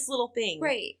tiniest little thing.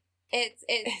 Right. It's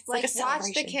like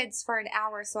watch the kids for an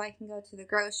hour so I can go to the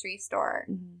grocery store.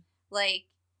 Like,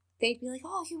 they'd be like,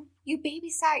 "Oh, you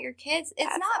babysat your kids."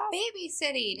 It's not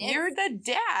babysitting. You're the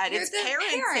dad. It's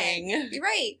parenting. Parent.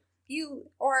 Right.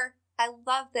 Or I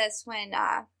love this when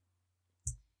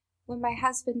my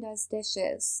husband does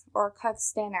dishes or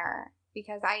cooks dinner,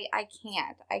 because I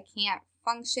can't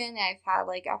function. I've had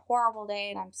like a horrible day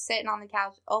and I'm sitting on the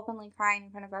couch openly crying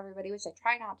in front of everybody, which I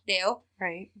try not to do.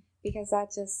 Right. Because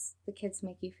the kids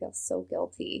make you feel so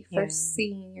guilty for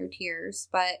seeing your tears.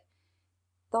 But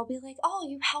they'll be like, "Oh,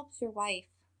 you helped your wife."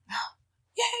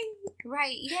 Yay!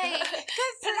 Right, yay. Good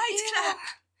for Polite you. clap.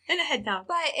 And a head nod.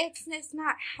 But it's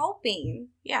not helping.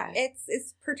 Yeah.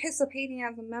 It's participating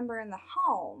as a member in the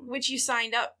home. Which you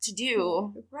signed up to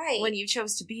do. Right. When you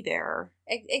chose to be there.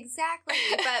 Exactly.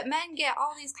 But men get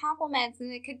all these compliments,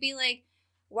 and it could be like,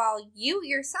 well, you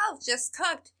yourself just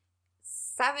cooked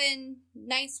 7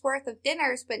 nights worth of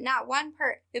dinners, but not one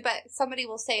but somebody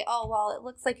will say, "Oh, well, it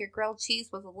looks like your grilled cheese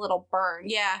was a little burned."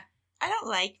 Yeah. I don't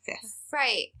like this.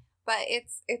 Right. But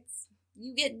it's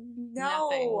you get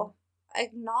no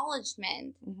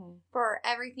acknowledgement for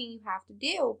everything you have to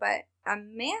do, but a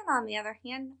man, on the other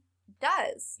hand,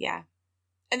 does. Yeah.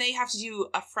 And they have to do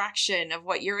a fraction of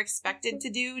what you're expected to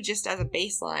do just as a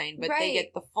baseline, but they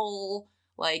get the full,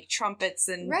 like, trumpets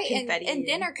and confetti. And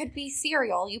dinner could be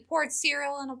cereal. You poured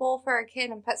cereal in a bowl for a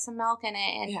kid and put some milk in it,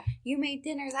 and you made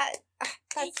dinner. That's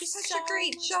such a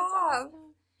great job.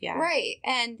 Yeah. Right.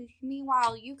 And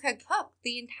meanwhile, you could cook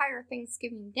the entire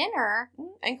Thanksgiving dinner.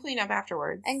 And clean up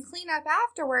afterwards.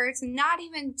 And not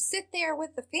even sit there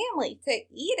with the family to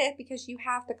eat it, because you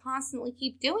have to constantly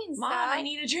keep doing stuff. Mom, I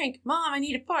need a drink. Mom, I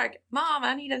need a fork. Mom,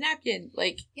 I need a napkin.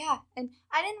 Like. Yeah. And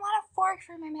I didn't want a fork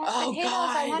for my mashed potatoes.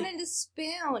 God. I wanted a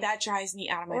spoon. That drives me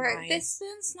out of my mind. This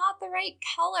spoon's not the right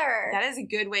color. That is a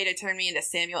good way to turn me into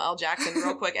Samuel L. Jackson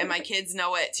real quick. And my kids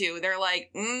know it too. They're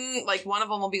like, like one of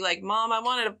them will be like, "Mom, I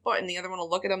wanted a fork," and the other one will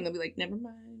look at them and they'll be like, "Never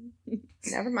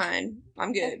mind,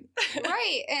 I'm good."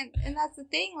 Right. And that's the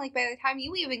thing, like, by the time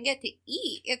you even get to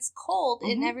eat, it's cold,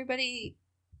 and everybody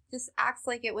just acts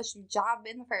like it was your job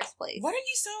in the first place. What are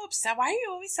you so upset? Why are you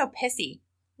always so pissy?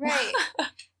 Right.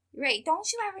 Right. Don't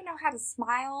you ever know how to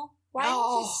smile? Why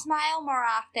don't you smile more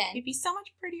often? It'd be so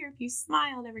much prettier if you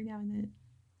smiled every now and then.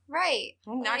 Right.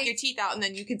 Knock your teeth out and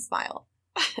then you could smile.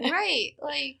 Right.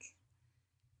 Like,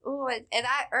 ooh,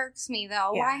 that irks me,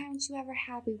 though. Yeah. Why aren't you ever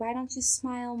happy? Why don't you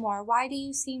smile more? Why do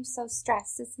you seem so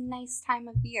stressed? It's a nice time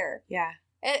of year. Yeah.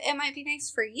 It might be nice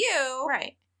for you.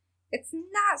 Right. It's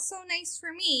not so nice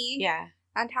for me. Yeah.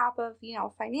 On top of,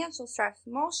 financial stress,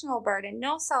 emotional burden,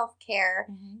 no self-care,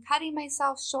 cutting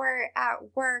myself short at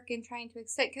work and trying to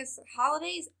extend, because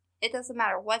holidays, it doesn't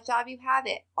matter what job you have,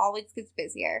 it always gets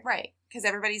busier. Right. Because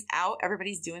everybody's out,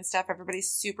 everybody's doing stuff,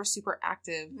 everybody's super, super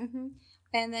active.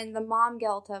 And then the mom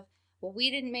guilt of, well,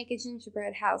 we didn't make a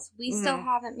gingerbread house. We still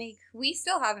haven't made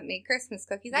Christmas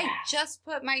cookies. Yeah. I just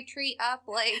put my tree up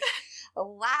like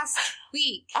last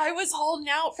week. I was holding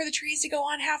out for the trees to go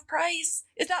on half price.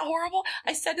 Is that horrible?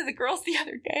 I said to the girls the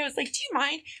other day, I was like, "Do you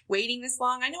mind waiting this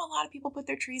long? I know a lot of people put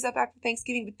their trees up after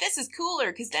Thanksgiving, but this is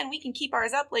cooler because then we can keep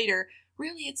ours up later."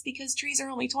 Really, it's because trees are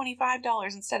only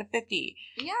 $25 instead of $50.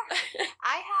 Yeah.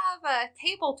 I have a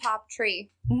tabletop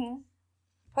tree.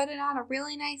 Put it on a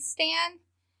really nice stand.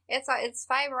 It's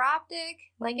fiber optic.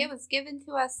 Like, it was given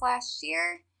to us last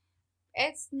year.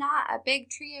 It's not a big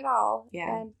tree at all.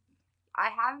 Yeah. And I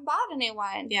haven't bought a new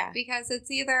one. Yeah. Because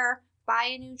it's either buy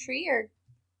a new tree or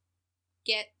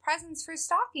get presents for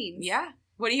stockings. Yeah.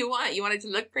 What do you want? You want it to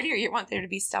look pretty, or you want there to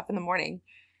be stuff in the morning?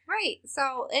 Right.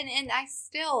 So, and I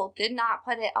still did not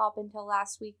put it up until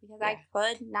last week because I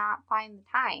could not find the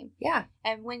time. Yeah.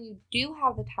 And when you do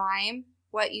have the time,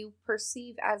 what you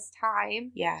perceive as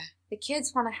time. Yeah. The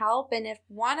kids want to help, and if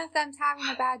one of them's having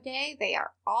a bad day, they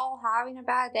are all having a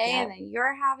bad day, and then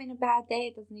you're having a bad day.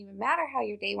 It doesn't even matter how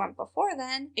your day went before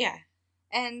then. Yeah.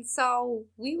 And so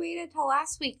we waited till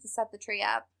last week to set the tree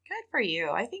up. Good for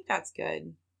you. I think that's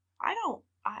good.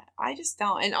 I just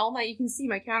don't. And you can see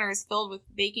my counter is filled with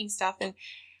baking stuff, and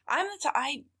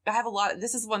I have a lot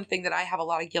this is one thing that I have a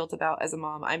lot of guilt about as a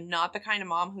mom. I'm not the kind of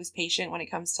mom who's patient when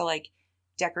it comes to like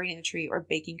decorating the tree or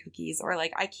baking cookies, or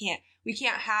like we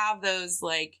can't have those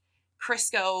like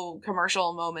Crisco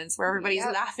commercial moments where everybody's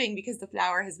laughing because the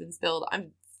flour has been spilled.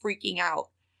 I'm freaking out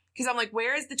because I'm like,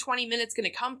 where is the 20 minutes going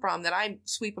to come from that I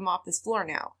sweep them off this floor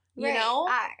now? You know?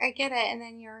 I get it. And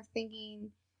then you're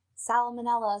thinking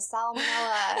salmonella.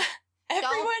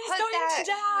 Everyone's going to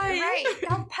die. Right.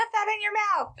 Don't put that in your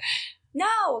mouth.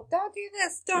 No, don't do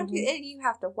this. Don't do it. You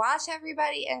have to watch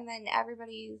everybody, and then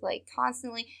everybody's like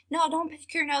constantly, no, don't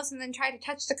pick your nose and then try to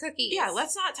touch the cookies. Yeah,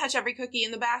 let's not touch every cookie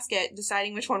in the basket,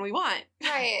 deciding which one we want.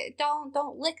 Right. Don't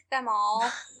lick them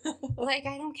all. Like,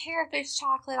 I don't care if there's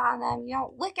chocolate on them. You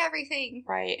don't lick everything.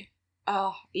 Right.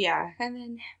 Oh, yeah. And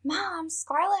then, Mom,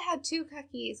 Scarlett had 2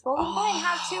 cookies. Well, then fine,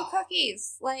 have 2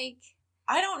 cookies. Like,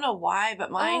 I don't know why,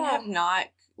 but mine have not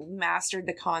mastered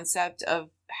the concept of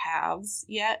halves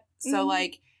yet. So,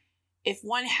 like, if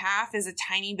 1/2 is a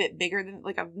tiny bit bigger than,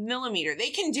 like, a millimeter, they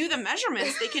can do the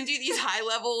measurements. They can do these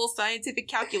high-level scientific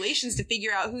calculations to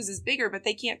figure out whose is bigger, but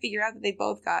they can't figure out that they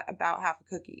both got about half a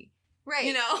cookie. Right.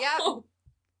 You know? Yep.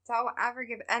 Don't ever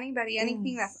give anybody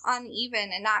anything that's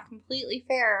uneven and not completely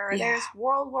fair. Or there's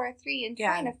World War III and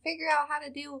trying to figure out how to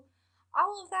do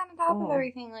all of that on top of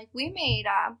everything. Like, we made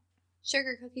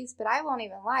sugar cookies, but I won't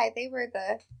even lie. They were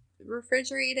the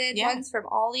refrigerated ones from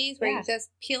Aldi's where you just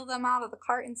peel them out of the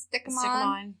carton, stick them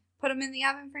on, put them in the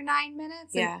oven for 9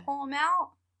 minutes and pull them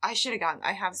out. I should have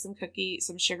I have some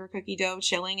sugar cookie dough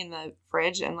chilling in the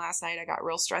fridge, and last night I got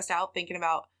real stressed out thinking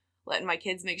about letting my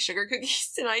kids make sugar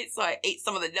cookies tonight, so I ate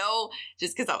some of the dough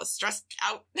just because I was stressed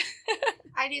out.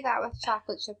 I do that with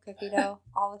chocolate chip cookie dough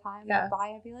all the time. I'll buy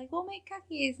it and be like, we'll make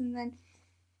cookies, and then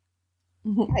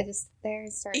I just sit there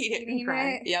and start eating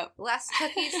it. Yep. Less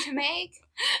cookies to make.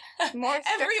 More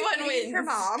Everyone wins. For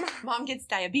Mom. Mom gets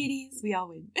diabetes. We all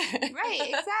win. Right,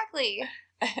 exactly.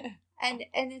 And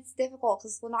it's difficult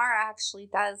because Lenara actually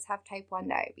does have type 1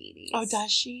 diabetes. Oh,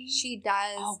 does she? She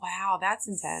does. Oh, wow. That's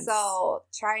intense. So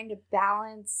trying to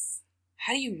balance.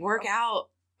 How do you work out?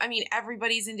 I mean,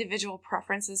 everybody's individual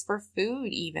preferences for food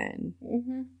even.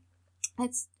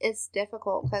 It's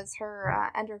difficult because her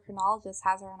endocrinologist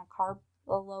has her on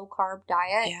a low carb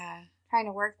diet. Yeah. Trying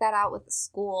to work that out with the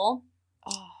school.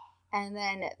 Oh. And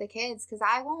then the kids, because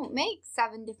I won't make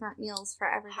 7 different meals for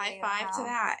everybody. High five to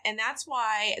that. And that's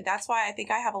why I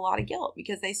think I have a lot of guilt,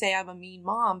 because they say I'm a mean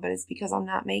mom, but it's because I'm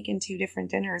not making 2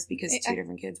 different dinners because 2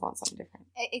 different kids want something different.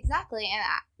 Exactly. And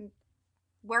I'm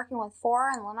working with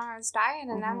 4 on Lenara's diet,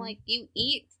 and I'm like, you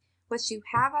eat what you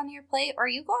have on your plate, or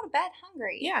you go to bed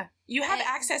hungry. Yeah. You have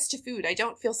access to food. I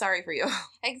don't feel sorry for you.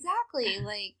 Exactly.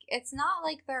 Like, it's not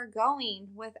like they're going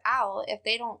without if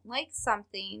they don't like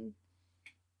something.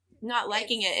 Not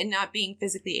liking it and not being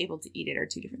physically able to eat it are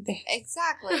 2 different things.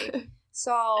 Exactly.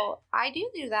 So I do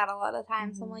that a lot of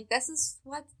times. I'm like, this is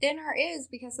what dinner is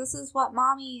because this is what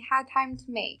Mommy had time to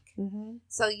make.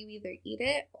 So you either eat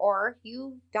it or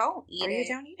you don't eat it. Or you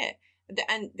don't eat it.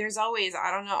 And there's always, I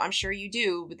don't know, I'm sure you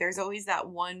do, but there's always that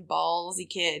one ballsy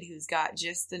kid who's got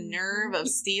just the nerve of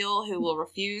steel who will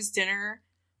refuse dinner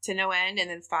to no end, and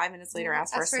then 5 minutes later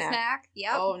ask for a snack.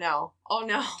 Yep. Oh no.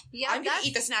 Yep, I'm going to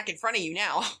eat the snack in front of you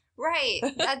now. Right.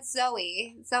 That's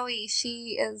Zoe. Zoe,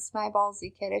 she is my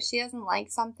ballsy kid. If she doesn't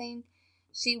like something,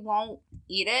 she won't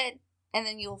eat it. And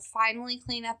then you'll finally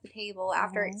clean up the table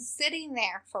after it's sitting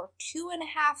there for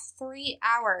 2.5, 3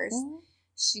 hours.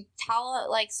 She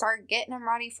start getting them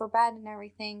ready for bed and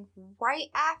everything right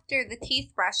after the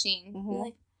teeth brushing. Be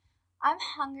like, I'm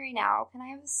hungry now. Can I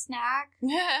have a snack?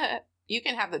 You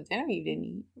can have the dinner you didn't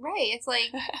eat. Right. It's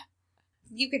like,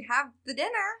 you can have the dinner.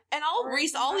 And I'll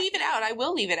leave it out. I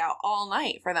will leave it out all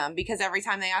night for them, because every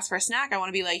time they ask for a snack, I want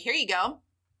to be like, here you go.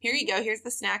 Here you go. Here's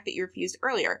the snack that you refused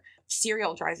earlier.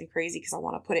 Cereal drives me crazy because I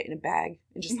want to put it in a bag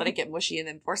and just let it get mushy and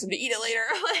then force them to eat it later.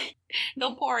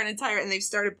 They'll pour an entire, and they've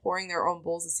started pouring their own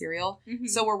bowls of cereal.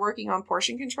 So we're working on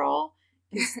portion control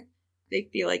because they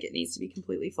feel like it needs to be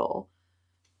completely full.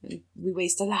 And we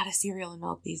waste a lot of cereal and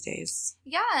milk these days.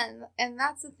 Yeah, and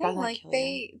that's the thing. Like,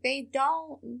 they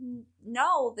don't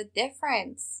know the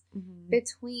difference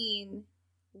between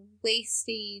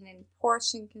wasting and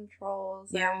portion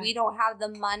controls, or we don't have the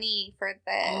money for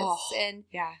this.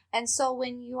 And so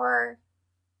when you're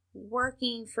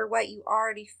working for what you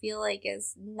already feel like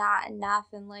is not enough.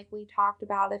 And like we talked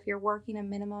about, if you're working a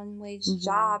minimum wage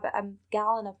job, a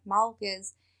gallon of milk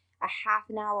is a half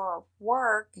an hour of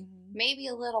work, maybe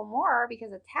a little more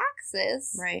because of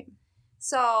taxes. Right.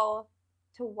 So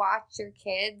to watch your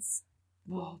kids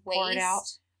pour it out.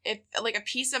 If like a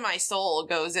piece of my soul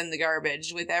goes in the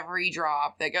garbage with every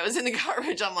drop that goes in the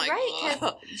garbage, I'm like, right,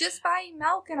 because just buying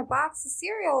milk and a box of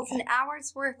cereal is an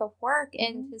hour's worth of work,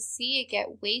 and to see it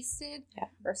get wasted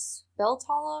or spilt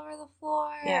all over the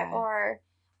floor, or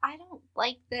I don't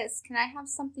like this. Can I have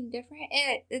something different?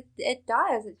 It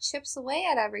does. It chips away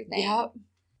at everything. Yep.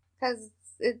 Because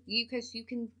you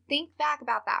can think back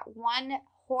about that one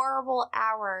horrible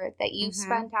hour that you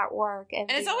spent at work.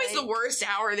 And it's always the worst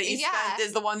hour that you spent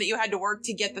is the one that you had to work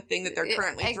to get the thing that they're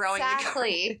currently throwing in the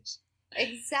garbage.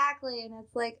 Exactly. And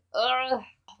it's like, ugh.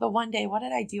 The one day, what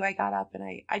did I do? I got up and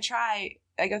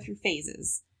I go through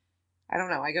phases. I don't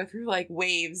know. I go through like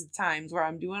waves of times where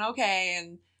I'm doing okay.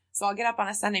 And so I'll get up on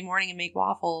a Sunday morning and make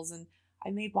waffles. And I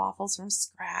made waffles from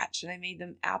scratch, and I made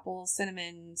them apple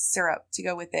cinnamon syrup to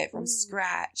go with it from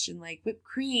scratch. And like whipped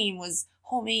cream was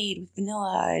homemade with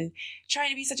vanilla, and trying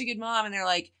to be such a good mom. And they're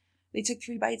like, they took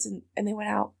 3 bites and they went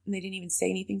out and they didn't even say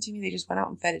anything to me. They just went out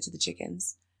and fed it to the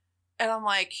chickens. And I'm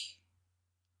like,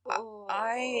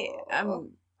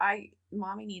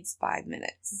 mommy needs 5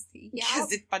 minutes.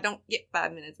 Because if I don't get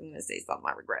 5 minutes, I'm going to say something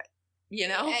I regret, you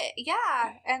know?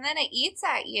 Yeah. And then it eats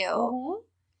at you.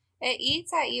 It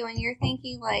eats at you, and you're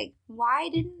thinking, like, why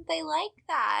didn't they like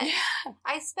that? Yeah.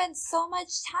 I spent so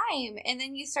much time. And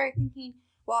then you start thinking,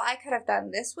 well, I could have done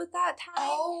this with that time.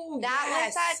 Oh, that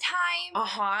was that time.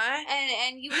 Uh-huh.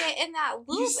 And you get in that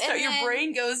loop. Your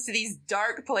brain goes to these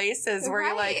dark places where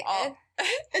you're like, oh.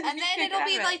 And then it'll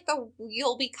be like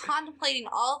you'll be contemplating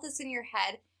all of this in your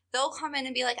head. They'll come in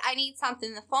and be like, I need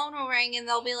something. The phone will ring, and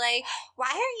they'll be like, why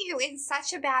are you in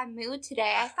such a bad mood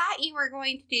today? I thought you were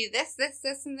going to do this,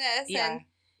 and this. Yeah.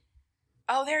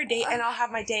 And their day, and I'll have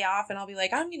my day off, and I'll be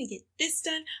like, I'm going to get this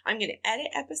done. I'm going to edit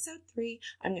episode 3.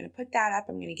 I'm going to put that up.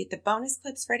 I'm going to get the bonus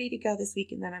clips ready to go this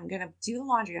week, and then I'm going to do the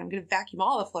laundry, and I'm going to vacuum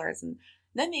all the floors, and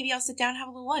then maybe I'll sit down and have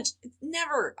a little lunch. It's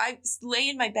never. I lay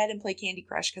in my bed and play Candy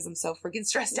Crush because I'm so freaking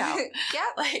stressed out.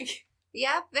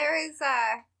 Yep. There is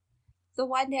the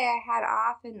one day I had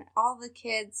off, and all the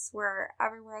kids were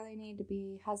everywhere they needed to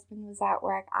be. Husband was at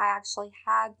work. I actually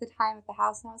had the time at the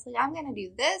house, and I was like, I'm going to do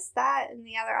this, that, and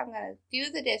the other. I'm going to do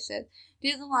the dishes,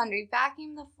 do the laundry,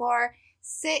 vacuum the floor,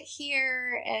 sit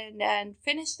here, and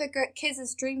finish the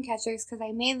kids' dream catchers, because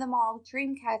I made them all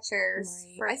dream catchers.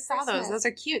 Right. I saw those. Those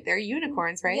are cute. They're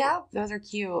unicorns, right? Yep. Those are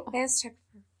cute. They just took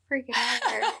freaking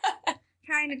ever.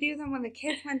 Trying to do them when the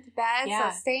kids went to bed, so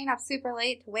staying up super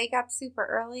late to wake up super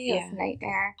early was a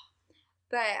nightmare.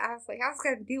 But I was like, I was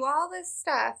going to do all this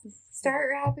stuff, start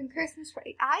wrapping Christmas.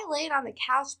 I laid on the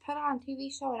couch, put on a TV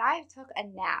show, and I took a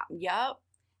nap. Yep.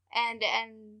 And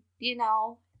you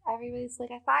know, everybody's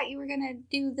like, I thought you were going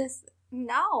to do this.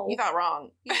 No. You thought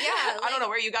wrong. Yeah. I don't know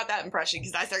where you got that impression,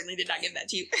 because I certainly did not give that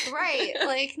to you. Right.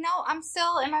 Like, no, I'm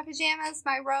still in my pajamas,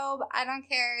 my robe. I don't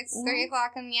care. It's 3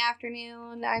 o'clock in the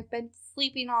afternoon. I've been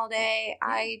sleeping all day.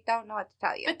 I don't know what to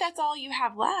tell you. But that's all you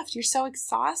have left. You're so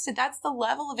exhausted. That's the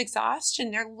level of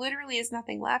exhaustion. There literally is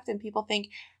nothing left. And people think,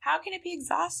 how can it be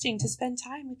exhausting to spend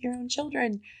time with your own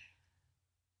children?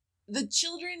 The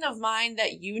children of mine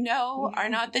that you know are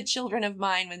not the children of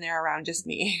mine when they're around just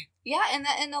me. Yeah,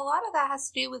 and a lot of that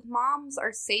has to do with moms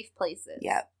are safe places.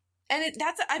 Yep. And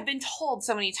I've been told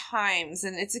so many times,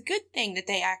 and it's a good thing that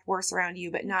they act worse around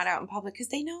you, but not out in public, because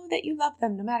they know that you love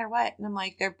them no matter what. And I'm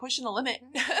like, they're pushing the limit.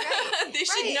 Right. They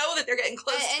should know that they're getting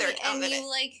close to their account limit. And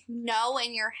you know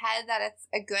in your head that it's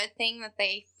a good thing that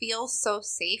they feel so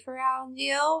safe around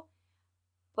you,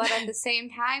 but at the same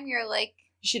time, you're like,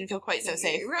 you shouldn't feel quite so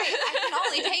safe. Right. I can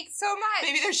only take so much.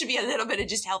 Maybe there should be a little bit of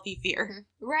just healthy fear.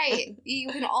 Right. You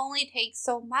can only take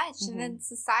so much. And then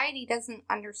society doesn't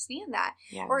understand that.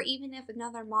 Yeah. Or even if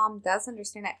another mom does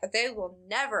understand that, they will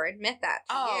never admit that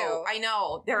to you. Oh, I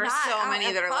know. There are so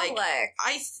many that are public. Like,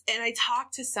 I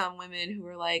talked to some women who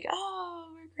were like, oh,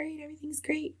 we're great. Everything's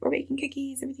great. We're making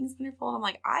cookies. Everything's wonderful. And I'm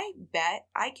like, I bet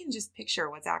I can just picture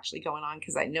what's actually going on,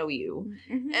 because I know you.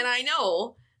 Mm-hmm. And I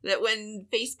know that when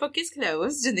Facebook is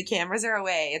closed and the cameras are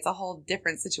away, it's a whole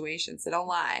different situation. So don't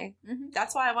lie. Mm-hmm.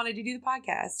 That's why I wanted to do the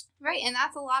podcast. Right. And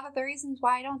that's a lot of the reasons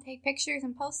why I don't take pictures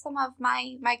and post them of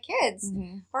my kids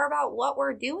or about what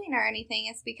we're doing or anything.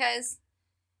 It's because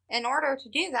in order to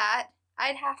do that,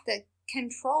 I'd have to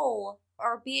control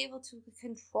or be able to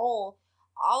control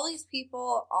all these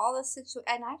people, all the situation,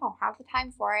 and I don't have the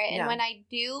time for it. And when I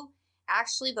do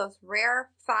actually those rare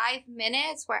 5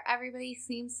 minutes where everybody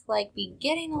seems to like be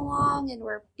getting along and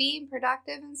we're being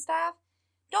productive and stuff,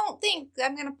 don't think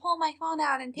I'm going to pull my phone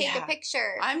out and take a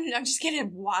picture. I'm just going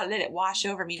to let it wash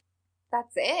over me.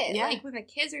 That's it. Yeah. Like when the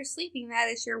kids are sleeping, that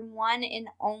is your one and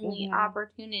only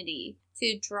opportunity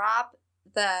to drop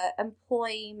the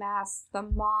employee mask, the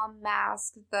mom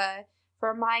mask,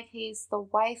 for my case, the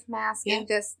wife mask, and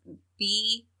just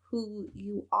be who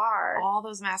you are. All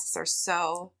those masks are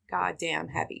so goddamn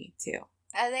heavy, too.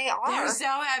 They are. They're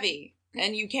so heavy.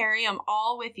 And you carry them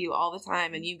all with you all the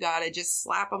time, and you gotta just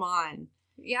slap them on.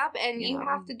 Yep, and you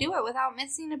have to do it without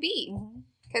missing a beat.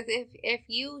 Because if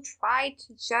you try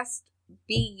to just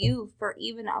be you for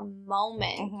even a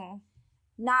moment,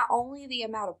 not only the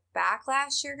amount of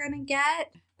backlash you're going to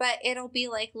get, but it'll be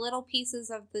like little pieces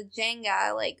of the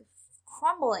Jenga, like,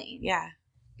 crumbling. Yeah.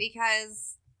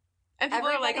 Because... And people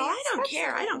are like, oh, I don't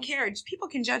care. I don't care. People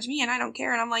can judge me and I don't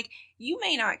care. And I'm like, you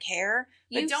may not care,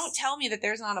 but don't tell me that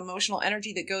there's not emotional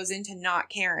energy that goes into not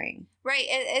caring. Right.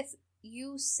 It's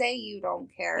you say you don't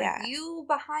care. Yeah. You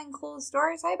behind closed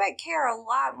doors, I bet, care a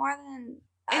lot more than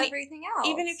everything else.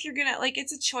 Even if you're going to, like,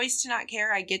 it's a choice to not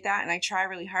care. I get that and I try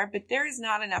really hard, but there is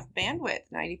not enough bandwidth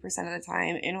 90% of the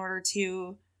time in order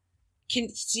to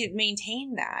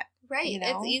maintain that. Right. You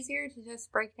know? It's easier to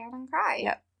just break down and cry.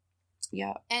 Yep.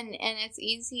 Yeah. And it's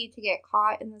easy to get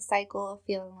caught in the cycle of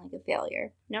feeling like a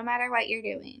failure, no matter what you're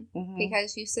doing.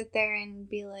 Because you sit there and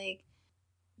be like,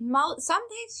 some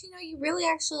days, you know, you really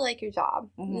actually like your job.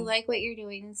 You like what you're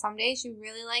doing. And some days you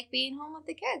really like being home with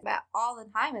the kids. But all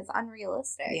the time is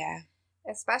unrealistic. Yeah.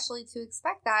 Especially to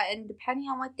expect that. And depending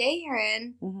on what day you're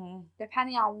in,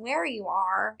 depending on where you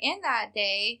are in that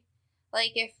day,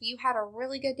 like, if you had a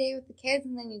really good day with the kids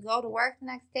and then you go to work the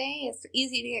next day, it's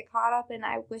easy to get caught up in,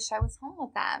 I wish I was home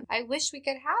with them. I wish we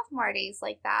could have more days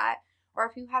like that. Or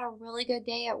if you had a really good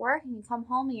day at work and you come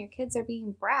home and your kids are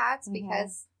being brats,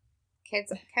 because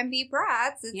kids can be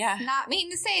brats. It's not mean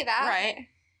to say that. Right.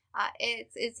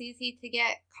 It's easy to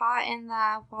get caught in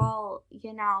the, well,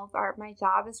 you know, my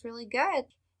job is really good.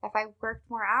 If I worked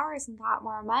more hours and got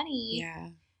more money.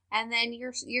 Yeah. And then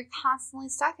you're constantly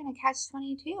stuck in a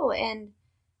catch-22. And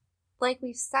like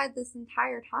we've said this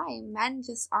entire time, men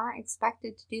just aren't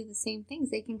expected to do the same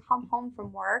things. They can come home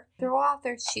from work, throw off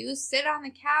their shoes, sit on the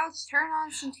couch, turn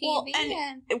on some TV. Well,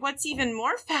 and what's even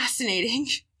more fascinating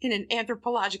in an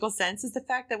anthropological sense is the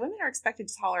fact that women are expected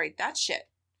to tolerate that shit.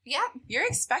 Yep. You're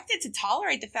expected to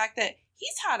tolerate the fact that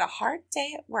he's had a hard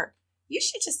day at work. You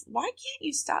should why can't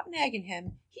you stop nagging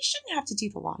him? He shouldn't have to do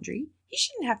the laundry. He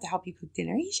shouldn't have to help you cook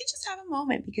dinner. He should just have a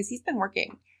moment because he's been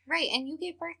working. Right, and you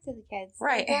give birth to the kids.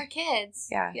 Right. They're kids.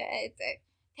 Yeah. It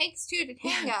takes two to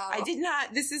tango. Yeah.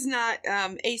 This is not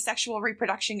asexual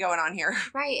reproduction going on here.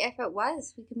 Right, if it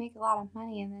was, we could make a lot of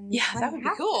money and then... Yeah, that would be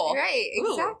cool. Right,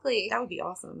 exactly. Ooh, that would be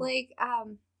awesome. Like,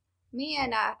 me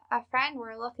and a friend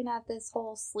were looking at this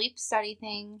whole sleep study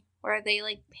thing where they,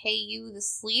 like, pay you to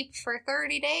sleep for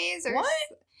 30 days or... What?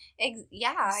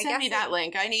 Yeah, Send me that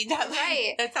link. I need that.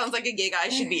 Right. That sounds like a gig I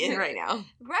should be in right now.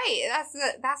 Right.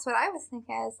 That's what I was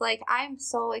thinking. Is like, I'm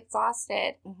so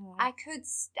exhausted. I could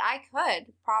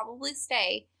probably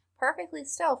stay perfectly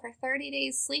still for 30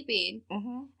 days sleeping.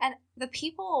 And the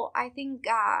people, I think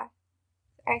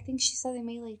she said they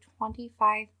made like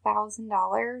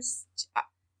 $25,000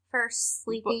 for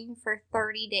sleeping for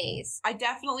 30 days.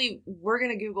 We're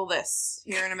going to Google this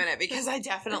here in a minute because I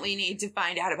definitely need to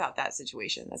find out about that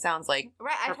situation. That sounds like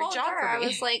I told her, I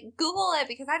was like, Google it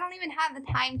because I don't even have the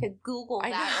time to Google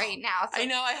that right now. So I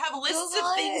know. I have lists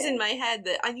of things in my head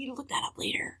that I need to look that up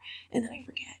later and then I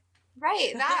forget.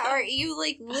 Right. That, or you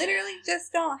like literally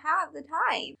just don't have the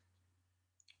time.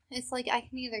 It's like I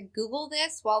can either Google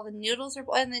this while the noodles are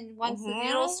boiling, and then once the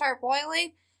noodles start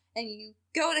boiling and you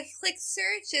go to click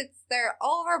search, they're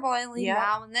over boiling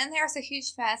now, and then there's a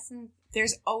huge mess. And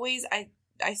there's always, I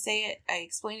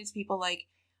explain it to people like,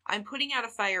 I'm putting out a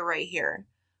fire right here,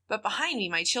 but behind me,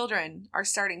 my children are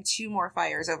starting 2 more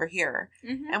fires over here.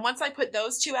 And once I put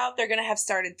those 2 out, they're going to have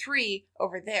started 3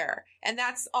 over there. And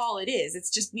that's all it is.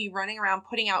 It's just me running around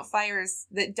putting out fires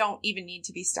that don't even need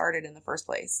to be started in the first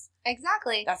place.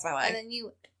 Exactly. That's my life. And then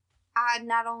you add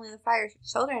not only the fires your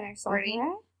children are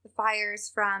starting, the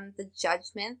fires from the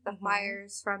judgment, the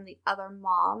fires from the other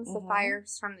moms, the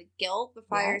fires from the guilt, the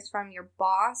fires from your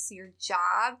boss, your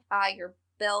job, your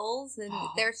bills, and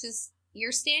there's just,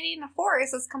 you're standing in a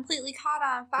forest that's completely caught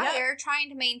on fire, trying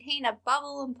to maintain a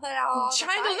bubble and put out all the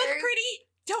fires. Trying to look pretty.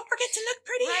 Don't forget to look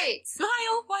pretty. Right.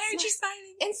 Smile. Why aren't you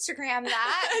smiling? Instagram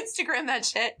that. Instagram that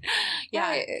shit. Yeah.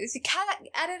 Right. You kind of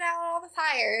edit out all the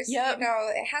fires. Yep. You know,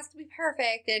 it has to be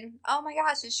perfect. And oh my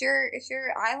gosh, is your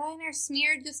eyeliner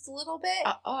smeared just a little bit?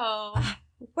 Uh-oh.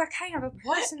 What kind of a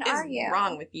person are you? What is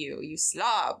wrong with you? You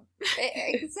slob.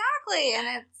 Exactly.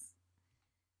 And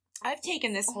I've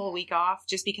taken this whole week off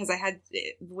just because I had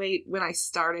when I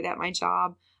started at my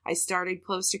job, I started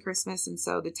close to Christmas. And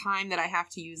so the time that I have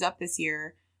to use up this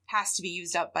year has to be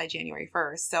used up by January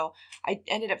 1st. So I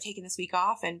ended up taking this week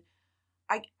off, and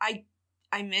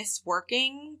I miss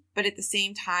working, but at the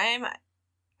same time,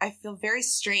 I feel very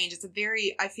strange.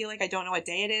 I feel like I don't know what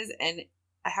day it is, and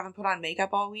I haven't put on makeup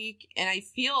all week, and I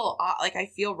feel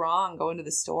wrong going to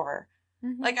the store.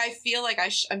 Mm-hmm. Like, I feel like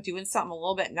I'm doing something a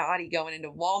little bit naughty going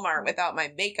into Walmart without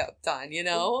my makeup done, you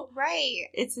know? Right.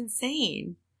 It's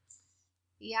insane.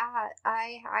 Yeah,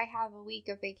 I have a week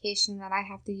of vacation that I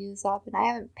have to use up, and I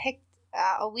haven't picked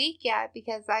a week yet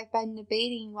because I've been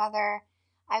debating whether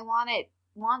I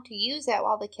want to use it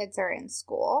while the kids are in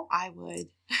school. I would.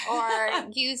 Or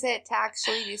use it to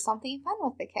actually do something fun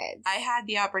with the kids. I had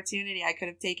the opportunity. I could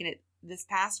have taken it this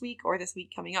past week or this week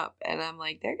coming up, and I'm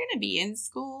like, they're going to be in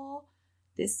school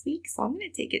this week, so I'm going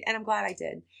to take it, and I'm glad I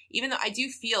did. Even though I do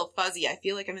feel fuzzy, I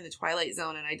feel like I'm in the twilight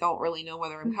zone, and I don't really know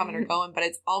whether I'm coming or going, but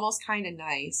it's almost kind of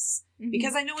nice,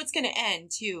 because I know it's going to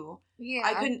end, too. Yeah.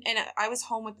 I was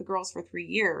home with the girls for 3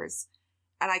 years,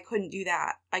 and I couldn't do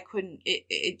that.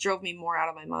 It drove me more out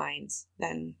of my mind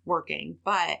than working,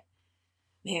 but,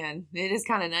 man, it is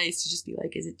kind of nice to just be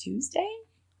like, is it Tuesday?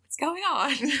 What's going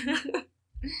on?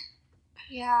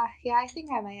 Yeah, I think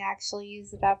I might actually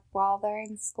use it up while they're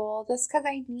in school, just because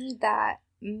I need that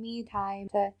me time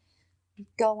to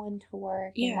go into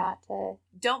work and not to...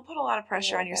 Don't put a lot of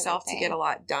pressure on yourself to get a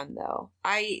lot done, though.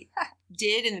 I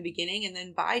did in the beginning, and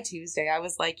then by Tuesday, I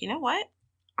was like, you know what?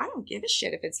 I don't give a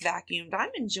shit if it's vacuumed. I'm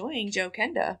enjoying Joe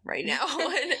Kenda right now.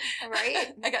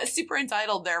 Right? I got super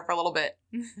entitled there for a little bit.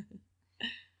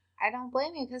 I don't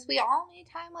blame you, because we all need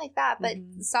time like that, but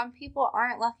some people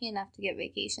aren't lucky enough to get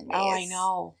vacation days. Oh, I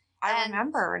know. I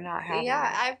remember not having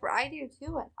that. I do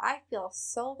too, and I feel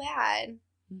so bad.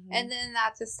 Mm-hmm. And then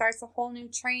that just starts a whole new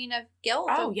train of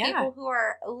guilt of people who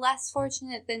are less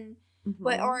fortunate than,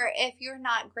 or if you're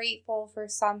not grateful for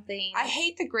something. I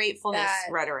hate the gratefulness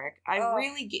rhetoric. I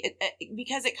really get it,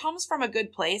 because it comes from a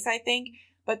good place, I think,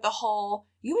 but the whole,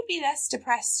 you would be less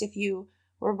depressed if you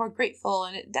were more grateful,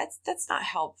 and that's not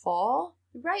helpful.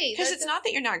 Right. Because it's not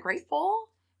that you're not grateful.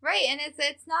 Right, and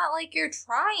it's not like you're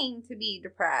trying to be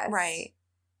depressed. Right.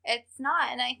 It's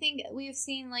not, and I think we've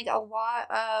seen, like, a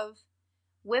lot of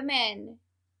women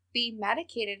be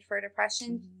medicated for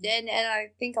depression, and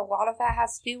I think a lot of that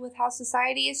has to do with how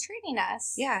society is treating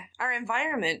us. Yeah, our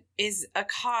environment is a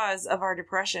cause of our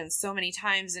depression so many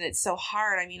times, and it's so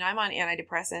hard. I mean, I'm on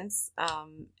antidepressants,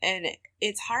 and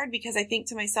it's hard because I think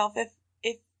to myself,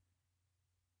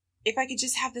 if I could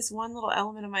just have this one little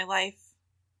element of my life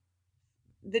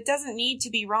that doesn't need to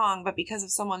be wrong, but because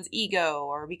of someone's ego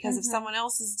or because of someone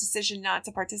else's decision not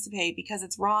to participate because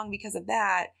it's wrong because of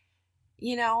that,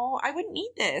 you know, I wouldn't need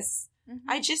this.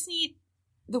 I just need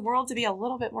the world to be a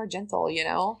little bit more gentle, you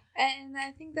know? And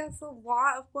I think that's a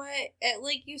lot of what,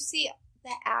 like, you see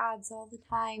the ads all the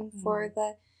time for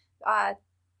the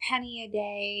penny a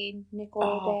day, nickel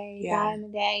a day, dime a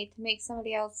day to make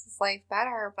somebody else's life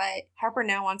better. But Harper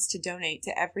now wants to donate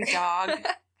to every dog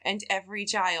and every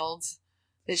child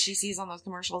that she sees on those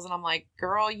commercials, and I'm like,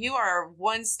 girl, you are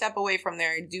one step away from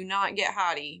there. Do not get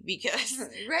haughty, because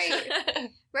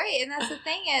right, and that's the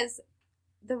thing is,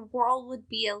 the world would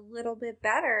be a little bit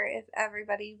better if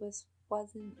everybody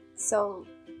wasn't so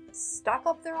stuck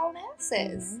up their own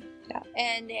asses.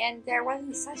 And there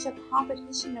wasn't such a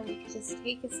competition, and we could just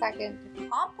take a second to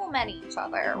compliment each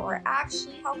other or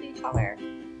actually help each other.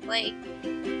 Like,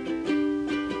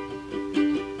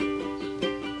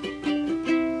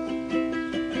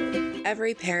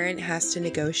 every parent has to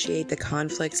negotiate the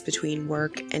conflicts between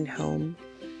work and home,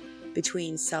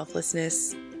 between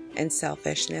selflessness and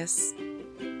selfishness,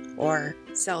 or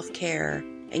self-care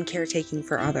and caretaking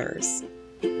for others.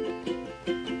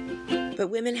 But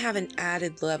women have an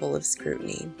added level of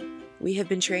scrutiny. We have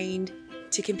been trained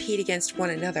to compete against one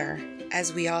another,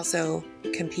 as we also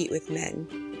compete with men,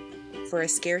 for a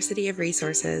scarcity of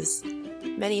resources,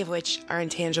 many of which are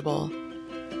intangible,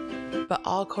 but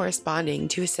all corresponding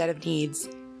to a set of needs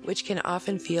which can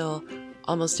often feel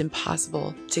almost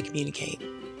impossible to communicate.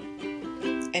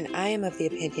 And I am of the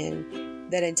opinion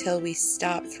that until we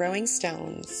stop throwing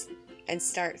stones and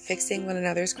start fixing one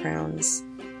another's crowns,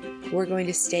 we're going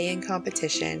to stay in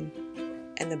competition,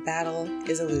 and the battle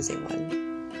is a losing one.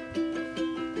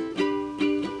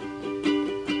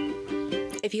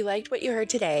 If you liked what you heard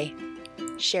today,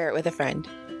 share it with a friend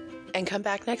and come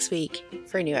back next week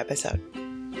for a new episode.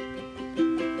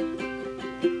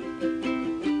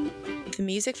 The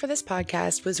music for this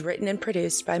podcast was written and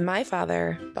produced by my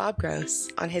father, Bob Gross,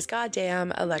 on his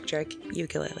goddamn electric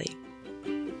ukulele.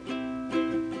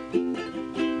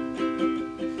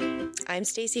 I'm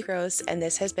Stacy Gross, and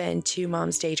this has been Two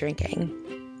Moms Day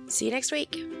Drinking. See you next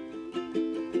week.